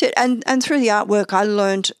that's it. And through the artwork, I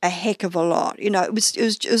learned a heck of a lot. It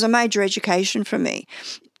was a major education for me.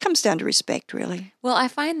 It comes down to respect, really. Well, I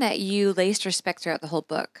find that you laced respect throughout the whole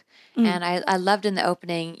book. And I loved in the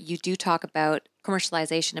opening, you do talk about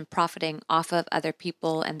commercialization and profiting off of other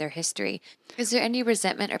people and their history. Is there any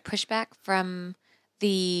resentment or pushback from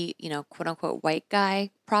the, quote unquote white guy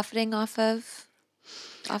profiting off of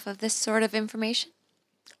this sort of information?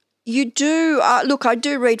 You do. Look, I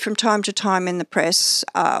do read from time to time in the press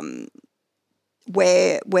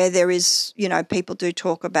where there is, people do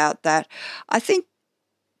talk about that. I think,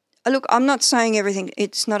 look, I'm not saying everything,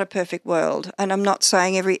 it's not a perfect world, and I'm not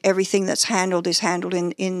saying everything that's handled is handled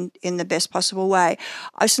in the best possible way.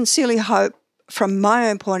 I sincerely hope, from my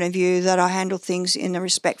own point of view, that I handle things in a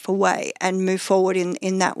respectful way and move forward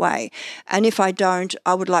in that way. And if I don't,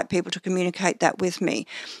 I would like people to communicate that with me.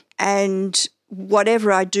 And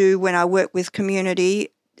whatever I do when I work with community,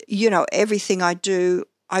 everything I do,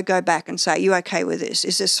 I go back and say, are you okay with this?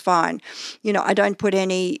 Is this fine? I don't put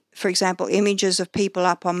any, for example, images of people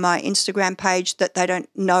up on my Instagram page that they don't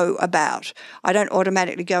know about. I don't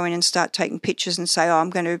automatically go in and start taking pictures and say, I'm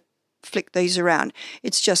going to flick these around.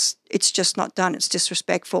 It's just not done. It's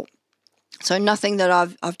disrespectful. So nothing that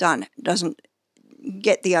I've done doesn't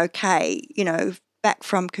get the okay, back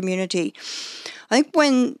from community. I think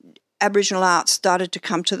when Aboriginal art started to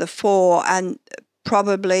come to the fore, and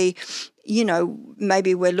probably,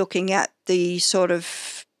 maybe we're looking at the sort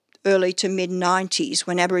of early to mid-90s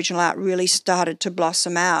when Aboriginal art really started to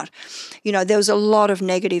blossom out. There was a lot of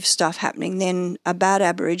negative stuff happening then about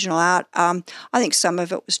Aboriginal art. I think some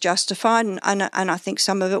of it was justified, and I think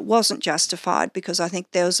some of it wasn't justified, because I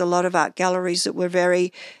think there was a lot of art galleries that were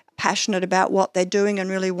very passionate about what they're doing and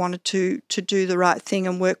really wanted to do the right thing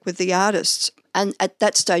and work with the artists. And at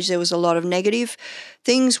that stage, there was a lot of negative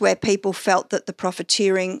things where people felt that the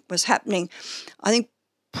profiteering was happening. I think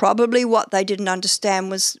probably what they didn't understand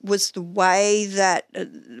was the way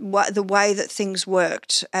that things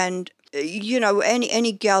worked. And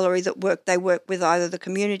any gallery that worked, they worked with either the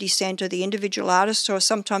community centre, the individual artists, or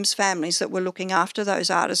sometimes families that were looking after those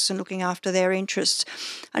artists and looking after their interests.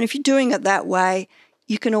 And if you're doing it that way,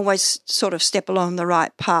 you can always sort of step along the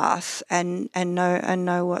right path and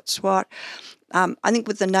know what's what. I think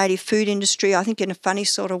with the native food industry, I think in a funny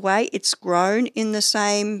sort of way, it's grown in the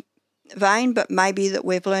same vein, but maybe that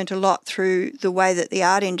we've learned a lot through the way that the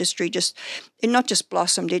art industry it not just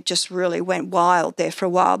blossomed, it just really went wild there for a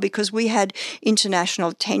while, because we had international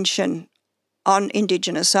attention on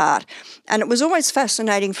Indigenous art. And it was always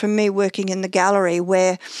fascinating for me working in the gallery,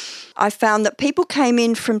 where I found that people came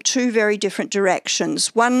in from two very different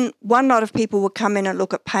directions. One lot of people would come in and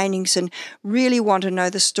look at paintings and really want to know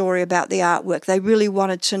the story about the artwork. They really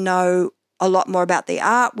wanted to know a lot more about the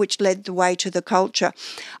art, which led the way to the culture.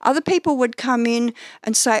 Other people would come in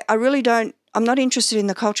and say, I'm not interested in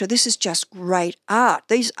the culture. This is just great art.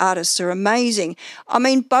 These artists are amazing. I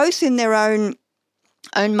mean, both in their own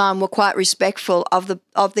mind were quite respectful of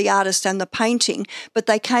the artist and the painting, but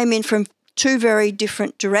they came in from two very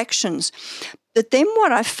different directions. But then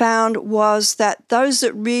what I found was that those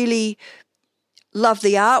that really love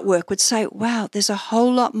the artwork would say, wow, there's a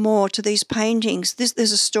whole lot more to these paintings.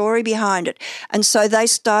 There's a story behind it. And so they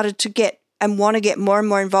started to get and want to get more and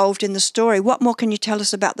more involved in the story. What more can you tell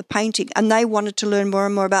us about the painting? And they wanted to learn more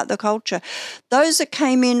and more about the culture. Those that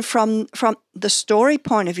came in from the story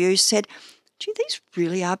point of view said, gee, these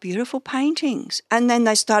really are beautiful paintings. And then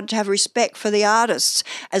they started to have respect for the artists.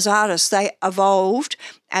 As artists, they evolved,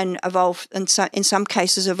 and so in some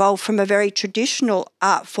cases evolved from a very traditional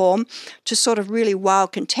art form to sort of really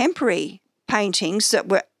wild contemporary paintings that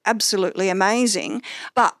were absolutely amazing,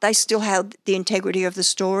 but they still had the integrity of the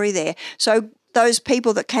story there. So those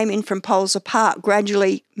people that came in from poles apart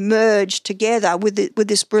gradually merged together with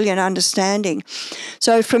this brilliant understanding.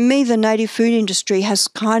 So for me, the native food industry has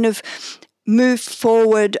kind of moved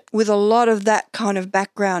forward with a lot of that kind of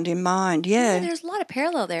background in mind. Yeah, there's a lot of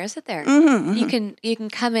parallel there, isn't there? Mm-hmm, mm-hmm. You can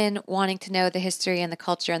come in wanting to know the history and the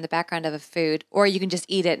culture and the background of a food, or you can just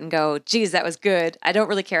eat it and go, geez, that was good. I don't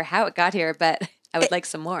really care how it got here, but I would like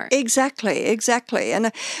some more. Exactly.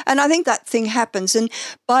 And I think that thing happens, and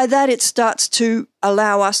by that it starts to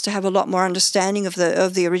allow us to have a lot more understanding of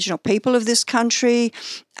the original people of this country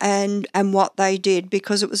and what they did,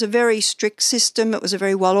 because it was a very strict system. It was a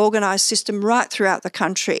very well organised system right throughout the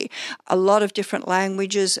country. A lot of different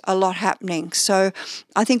languages, a lot happening. So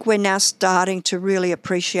I think we're now starting to really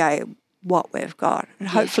appreciate what we've got, and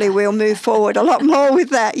hopefully we'll move forward a lot more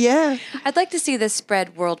with that. Yeah, I'd like to see this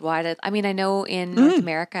spread worldwide. I mean, I know in North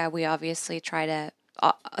America we obviously try to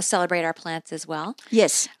celebrate our plants as well.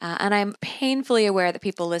 Yes. And I'm painfully aware that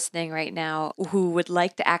people listening right now who would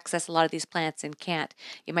like to access a lot of these plants and can't,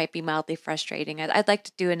 it might be mildly frustrating. I'd like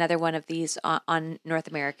to do another one of these on North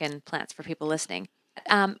American plants for people listening.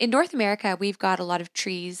 In North America, we've got a lot of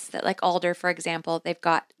trees that, like alder, for example, they've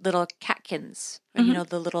got little catkins,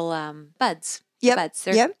 the little buds. Yep. Buds,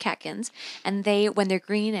 they're catkins. And when they're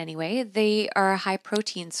green anyway, they are a high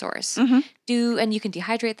protein source. And you can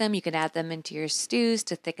dehydrate them, you can add them into your stews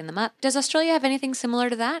to thicken them up. Does Australia have anything similar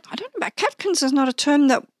to that? I don't know. Catkins is not a term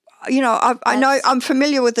that, I know I'm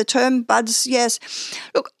familiar with the term buds, yes.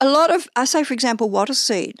 Look, a lot of, I say, for example, wattle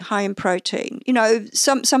seed, high in protein.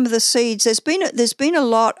 Some of the seeds, there's been a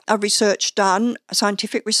lot of research done,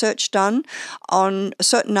 scientific research done on a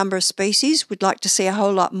certain number of species. We'd like to see a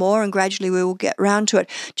whole lot more, and gradually we will get round to it,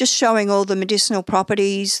 just showing all the medicinal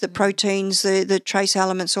properties, the proteins, the trace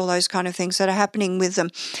elements, all those kind of things that are happening with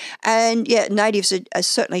them. And yeah, natives are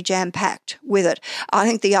certainly jam-packed with it. I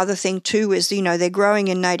think the other thing too is, they're growing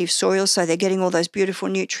in native soil, so they're getting all those beautiful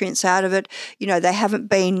nutrients out of it. They haven't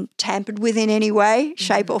been tampered with in any way,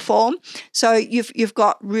 shape or form. So you've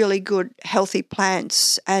got really good, healthy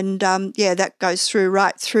plants, and that goes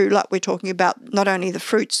right through, like we're talking about, not only the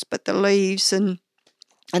fruits but the leaves and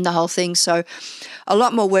the whole thing. So a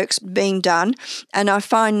lot more work's being done, and I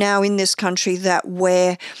find now in this country that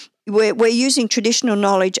we're we're using traditional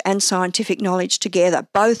knowledge and scientific knowledge together.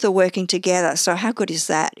 Both are working together. So how good is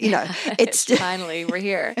that? It's finally we're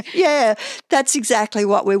here. Yeah, that's exactly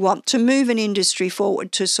what we want, to move an industry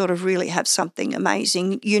forward, to sort of really have something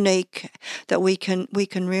amazing, unique that we can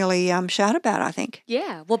really shout about, I think.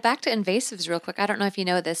 Yeah. Well, back to invasives real quick. I don't know if you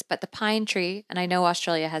know this, but the pine tree, and I know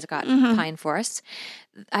Australia has got pine forests.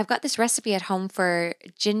 I've got this recipe at home for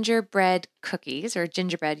gingerbread cookies or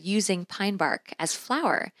gingerbread using pine bark as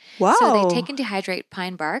flour. Wow. So they take and dehydrate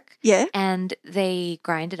pine bark and they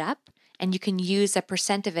grind it up, and you can use a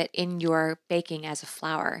 % of it in your baking as a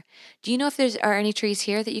flour. Do you know if are any trees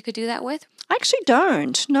here that you could do that with? I actually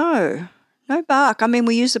don't, no. No bark. I mean,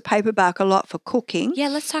 we use the paper bark a lot for cooking. Yeah,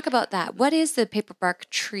 let's talk about that. What is the paper bark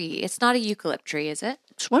tree? It's not a eucalypt tree, is it?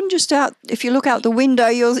 It's one just out. If you look out the window,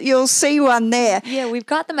 you'll see one there. Yeah, we've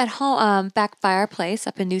got them at home, back by our place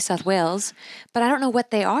up in New South Wales, but I don't know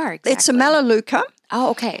what they are exactly. It's a melaleuca. Oh,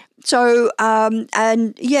 okay. So,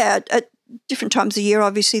 at different times of year,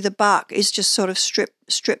 obviously the bark is just sort of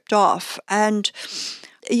stripped off, and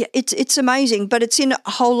it's amazing, but it's in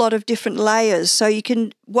a whole lot of different layers. So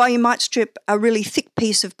while you might strip a really thick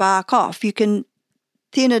piece of bark off, you can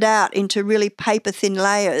thin it out into really paper thin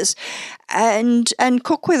layers and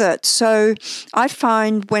cook with it. So I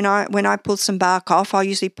find when I pull some bark off, I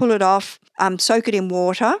usually pull it off, soak it in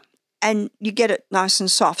water, and you get it nice and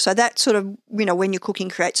soft. So that sort of, when you're cooking,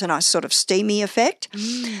 creates a nice sort of steamy effect.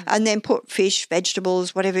 And then put fish,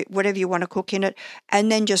 vegetables, whatever you want to cook in it,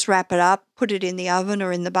 and then just wrap it up, put it in the oven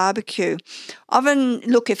or in the barbecue.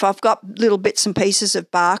 Look, if I've got little bits and pieces of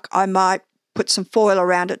bark, I might put some foil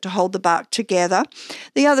around it to hold the bark together.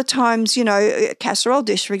 The other times, a casserole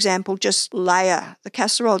dish, for example, just layer the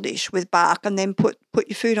casserole dish with bark and then put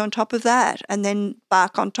your food on top of that, and then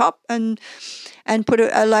bark on top and put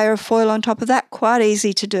a layer of foil on top of that. Quite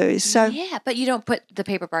easy to do. So yeah, but you don't put the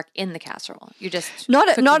paper bark in the casserole. You're just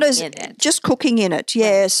just cooking in it.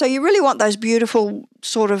 Yeah. Right. So you really want those beautiful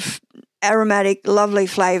sort of aromatic, lovely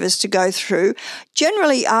flavors to go through.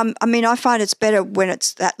 Generally, I find it's better when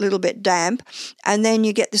it's that little bit damp, and then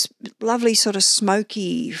you get this lovely sort of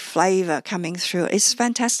smoky flavor coming through. It's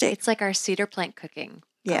fantastic. It's like our cedar plank cooking.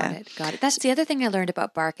 Got it. That's the other thing I learned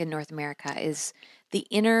about bark in North America is the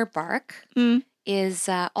inner bark is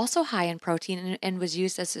also high in protein and was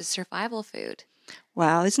used as a survival food.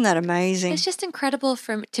 Wow, isn't that amazing? It's just incredible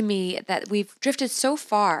to me that we've drifted so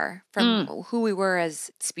far from who we were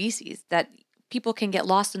as species that people can get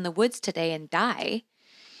lost in the woods today and die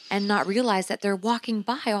and not realize that they're walking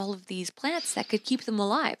by all of these plants that could keep them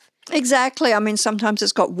alive. Exactly. I mean, sometimes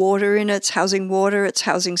it's got water in it, it's housing water, it's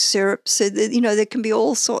housing syrup. So, there can be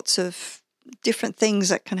all sorts of different things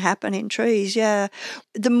that can happen in trees, yeah.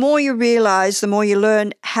 The more you realize, the more you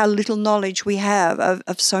learn how little knowledge we have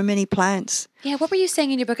of so many plants. Yeah, what were you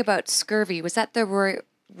saying in your book about scurvy? Was that the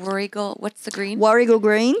warrigal, what's the green? Warrigal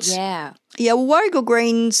greens? Yeah. Yeah, well, warrigal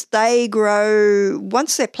greens, they grow,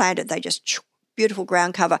 once they're planted, they just beautiful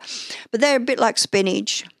ground cover. But they're a bit like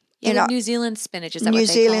spinach. Yeah, New Zealand spinach, is that New what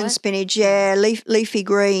they call it? New Zealand spinach, yeah, leafy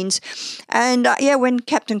greens. And, when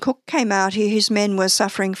Captain Cook came out here, his men were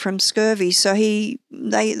suffering from scurvy, so they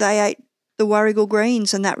ate the warrigal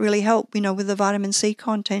greens, and that really helped, with the vitamin C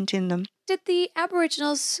content in them. Did the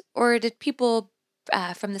Aboriginals or did people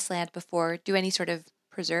from this land before do any sort of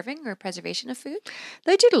preserving or preservation of food?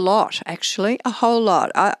 They did a lot, actually, a whole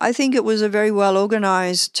lot. I think it was a very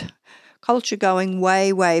well-organised culture going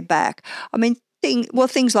way, way back. I mean,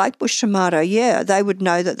 things like bush tomato, yeah, they would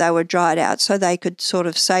know that they were dried out, so they could sort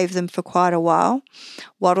of save them for quite a while.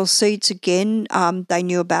 Wattle seeds, again, they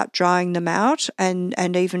knew about drying them out and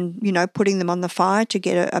even, putting them on the fire to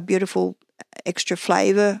get a beautiful extra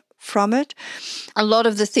flavour from it. A lot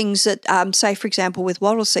of the things that, say, for example, with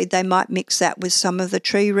wattle seed, they might mix that with some of the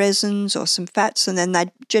tree resins or some fats, and then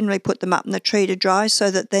they'd generally put them up in the tree to dry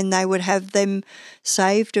so that then they would have them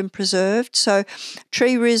saved and preserved. So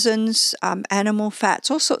tree resins, animal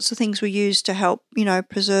fats, all sorts of things were used to help,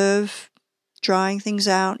 preserve drying things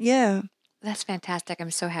out. Yeah. That's fantastic. I'm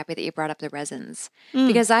so happy that you brought up the resins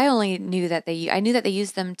because I knew that they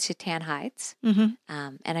used them to tan hides, and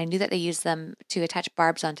I knew that they used them to attach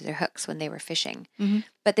barbs onto their hooks when they were fishing.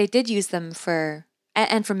 But they did use them for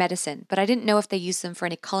medicine, but I didn't know if they used them for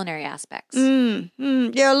any culinary aspects.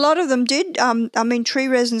 Yeah, a lot of them did. Tree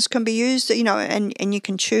resins can be used, and you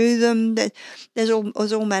can chew them. There's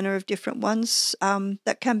all manner of different ones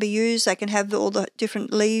that can be used. They can have all the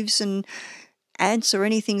different leaves and ants or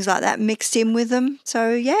anything like that mixed in with them.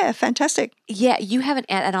 So, yeah, fantastic. Yeah, you have an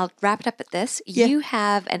ant, and I'll wrap it up at this. Yeah. You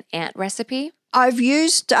have an ant recipe? I've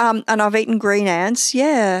used, and I've eaten green ants,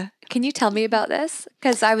 yeah. Can you tell me about this?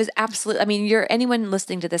 Because I was absolutely, I mean, anyone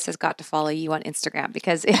listening to this has got to follow you on Instagram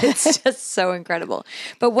because it's just so incredible.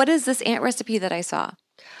 But what is this ant recipe that I saw?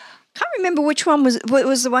 Can't remember which one was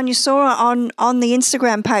the one you saw on the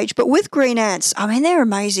Instagram page, but with green ants. I mean, they're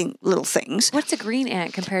amazing little things. What's a green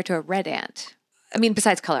ant compared to a red ant? I mean,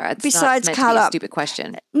 besides color. It's besides not meant color. To be a stupid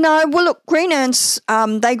question. No, well, look, green ants,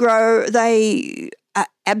 they grow,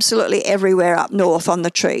 absolutely everywhere up north on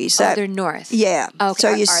the trees. They're north. Yeah.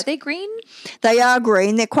 Okay. So are they green? They are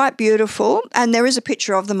green. They're quite beautiful. And there is a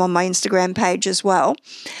picture of them on my Instagram page as well.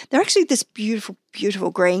 They're actually this beautiful,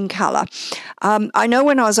 beautiful green colour. I know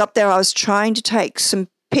when I was up there, I was trying to take some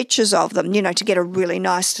pictures of them, to get a really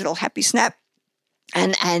nice little happy snap.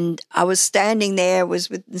 And I was standing there, was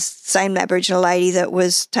with the same Aboriginal lady that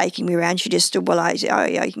was taking me around. She just stood,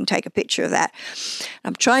 yeah, you can take a picture of that.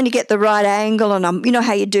 I'm trying to get the right angle, and you know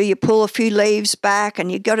how you do, you pull a few leaves back and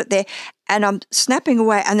you got it there, and I'm snapping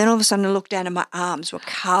away, and then all of a sudden I look down and my arms were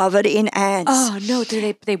covered in ants. Oh, no,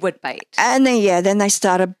 they would bite. And then they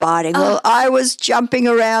started biting. Well, I was jumping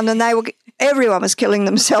around and everyone was killing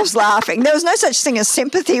themselves laughing. There was no such thing as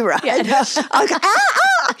sympathy, right? Yeah, no. I was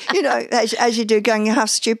like, as you do, going half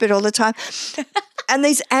stupid all the time. And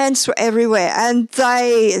these ants were everywhere. And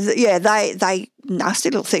they nasty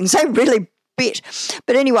little things. They really bit.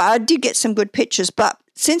 But anyway, I did get some good pictures. But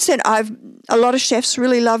since then, a lot of chefs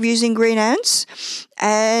really love using green ants.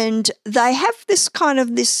 And they have this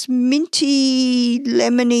minty,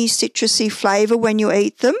 lemony, citrusy flavour when you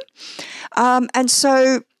eat them. And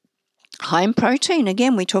so high in protein.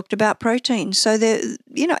 Again, we talked about protein. So,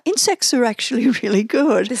 insects are actually really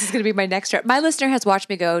good. This is going to be my next trip. My listener has watched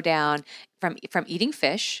me go down from eating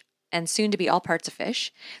fish and soon to be all parts of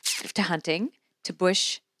fish to hunting to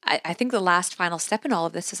bush. I think the last final step in all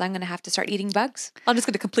of this is I'm going to have to start eating bugs. I'm just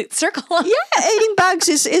going to complete the circle. Yeah, eating bugs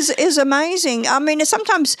is amazing. I mean,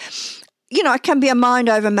 sometimes, it can be a mind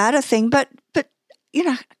over matter thing, but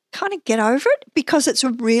kind of get over it because it's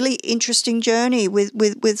a really interesting journey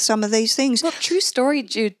with some of these things. Well, true story,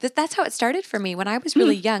 Jude. That's how it started for me. When I was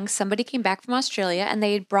really young, somebody came back from Australia and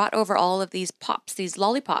they had brought over all of these these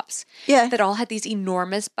lollipops that all had these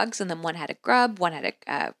enormous bugs in them. One had a grub, one had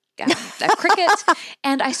a cricket,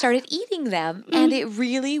 and I started eating them. And it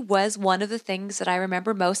really was one of the things that I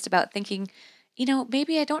remember most about thinking,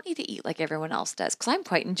 maybe I don't need to eat like everyone else does because I'm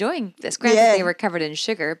quite enjoying this. Granted, they were covered in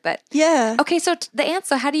sugar, but yeah. Okay, so the ants,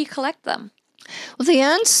 so how do you collect them? Well, the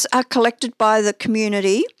ants are collected by the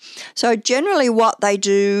community. So generally what they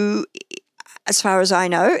do, as far as I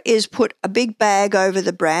know, is put a big bag over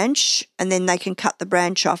the branch and then they can cut the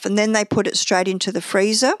branch off and then they put it straight into the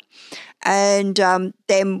freezer and then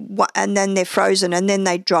they're frozen and then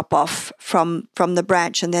they drop off from the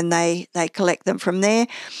branch and then they collect them from there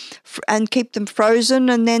and keep them frozen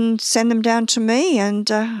and then send them down to me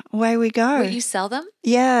and away we go. Will you sell them?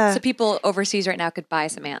 Yeah. So people overseas right now could buy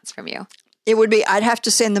some ants from you? It would be, I'd have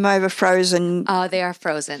to send them over frozen. Oh, they are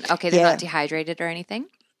frozen. Okay, they're not dehydrated or anything?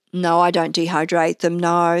 No, I don't dehydrate them,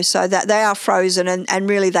 no. So that they are frozen and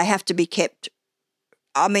really they have to be kept.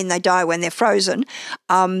 I mean, they die when they're frozen,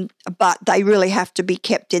 but they really have to be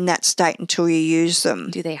kept in that state until you use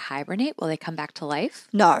them. Do they hibernate? Will they come back to life?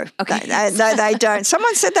 No, okay. They don't.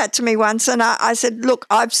 Someone said that to me once and I said, look,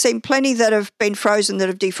 I've seen plenty that have been frozen that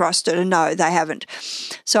have defrosted and no, they haven't.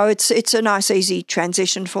 So it's a nice, easy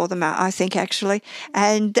transition for them, I think, actually.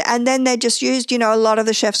 And then they're just used, a lot of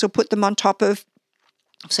the chefs will put them on top of,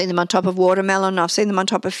 I've seen them on top of watermelon. I've seen them on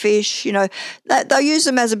top of fish. They'll use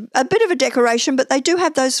them as a bit of a decoration, but they do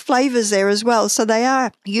have those flavours there as well. So they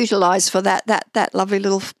are utilised for that lovely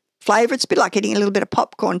little flavour. It's a bit like eating a little bit of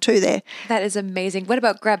popcorn too there. That is amazing. What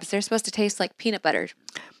about grubs? They're supposed to taste like peanut butter.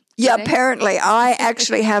 Yeah, apparently. I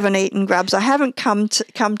actually haven't eaten grubs. I haven't come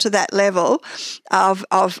to that level of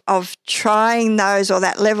trying those or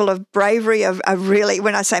that level of bravery of really,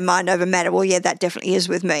 when I say mind over matter, well, yeah, that definitely is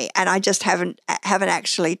with me. And I just haven't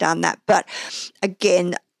actually done that. But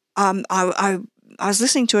again, I was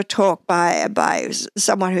listening to a talk by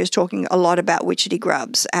someone who was talking a lot about witchetty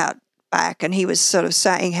grubs out back, and he was sort of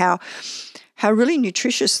saying how really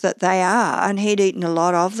nutritious that they are, and he'd eaten a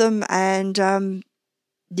lot of them, and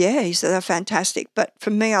yeah, he said they're fantastic. But for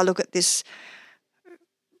me, I look at this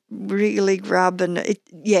really grub and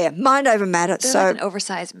mind over matter. They're so like an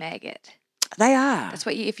oversized maggot. They are. That's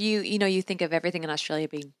what if you think of everything in Australia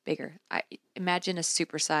being bigger. I imagine a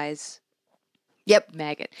supersize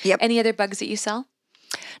maggot. Yep. Any other bugs that you sell?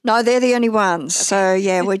 No, they're the only ones. Okay. So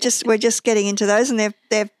yeah, we're just getting into those, and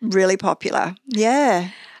they're really popular.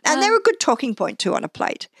 Yeah. And they're a good talking point too on a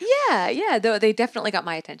plate. Yeah. Though they definitely got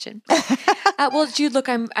my attention. Well, Jude, look,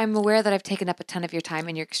 I'm aware that I've taken up a ton of your time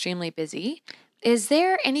and you're extremely busy. Is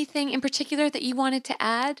there anything in particular that you wanted to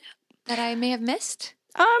add that I may have missed?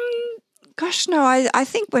 Gosh, no, I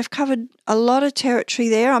think we've covered a lot of territory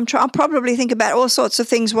there. I'll probably think about all sorts of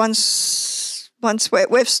things once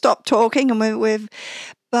we've stopped talking and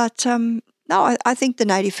no, I think the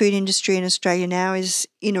native food industry in Australia now is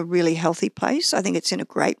in a really healthy place. I think it's in a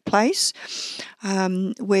great place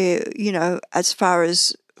where, as far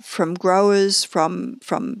as from growers, from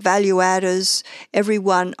value adders,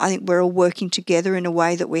 everyone, I think we're all working together in a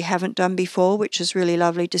way that we haven't done before, which is really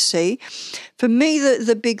lovely to see. For me,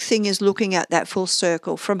 the big thing is looking at that full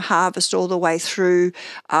circle from harvest all the way through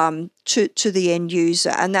to the end user,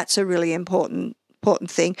 and that's a really important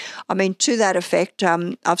thing. I mean, to that effect,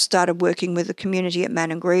 I've started working with the community at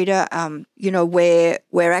Maningrida, where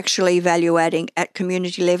we're actually value adding at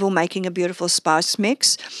community level, making a beautiful spice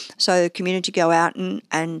mix. So the community go out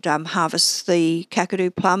and harvest the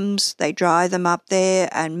Kakadu plums, they dry them up there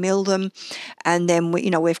and mill them, and then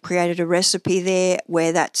we've created a recipe there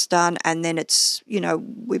where that's done, and then it's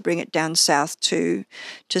we bring it down south to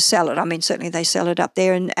sell it. I mean, certainly they sell it up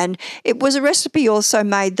there, and it was a recipe also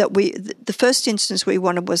made that the first instance we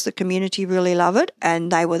wanted was the community really love it,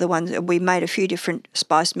 and they were the ones. We made a few different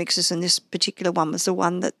spice mixes, and this particular one was the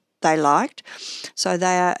one that they liked. So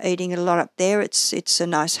they are eating it a lot up there. It's a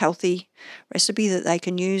nice healthy recipe that they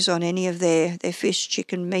can use on any of their fish,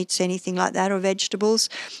 chicken, meats, anything like that, or vegetables.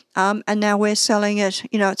 And now we're selling it.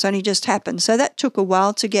 It's only just happened. So that took a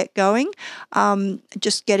while to get going,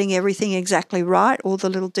 just getting everything exactly right, all the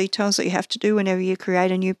little details that you have to do whenever you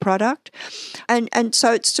create a new product. And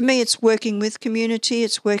so to me, it's working with community.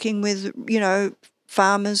 It's working with,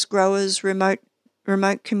 farmers, growers, remote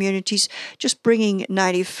communities, just bringing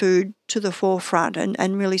native food to the forefront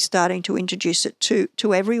and really starting to introduce it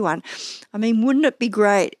to everyone. I mean, wouldn't it be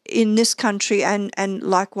great in this country and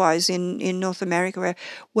likewise in North America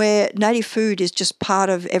where native food is just part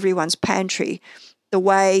of everyone's pantry, the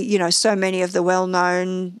way, so many of the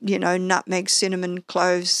well-known, nutmeg, cinnamon,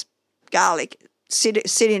 cloves, garlic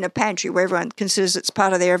sit in a pantry where everyone considers it's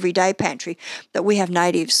part of their everyday pantry, that we have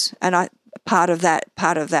natives and part of that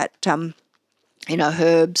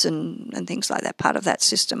herbs and things like that, part of that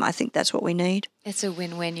system. I think that's what we need. It's a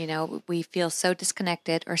win-win, we feel so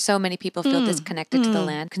disconnected, or so many people feel disconnected to the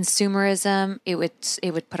land. Consumerism, it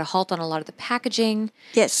would put a halt on a lot of the packaging.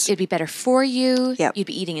 Yes. It'd be better for you. Yep. You'd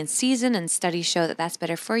be eating in season, and studies show that that's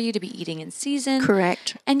better for you to be eating in season.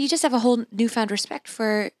 Correct. And you just have a whole newfound respect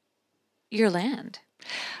for your land.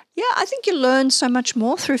 Yeah, I think you learn so much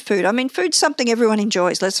more through food. I mean, food's something everyone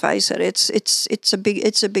enjoys. Let's face it; it's a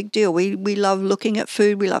big deal. We love looking at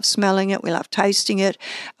food, we love smelling it, we love tasting it,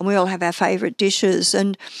 and we all have our favourite dishes.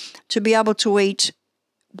 And to be able to eat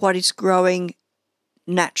what is growing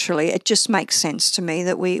naturally, it just makes sense to me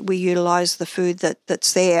that we utilise the food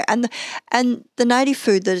that's there, and the native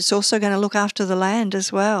food that is also going to look after the land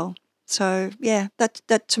as well. So yeah,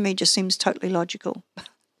 that to me just seems totally logical.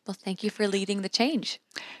 Well, thank you for leading the change.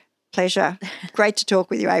 Pleasure. Great to talk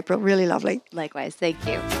with you, April. Really lovely. Likewise. Thank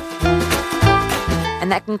you.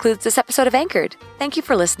 And that concludes this episode of Anchored. Thank you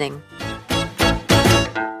for listening.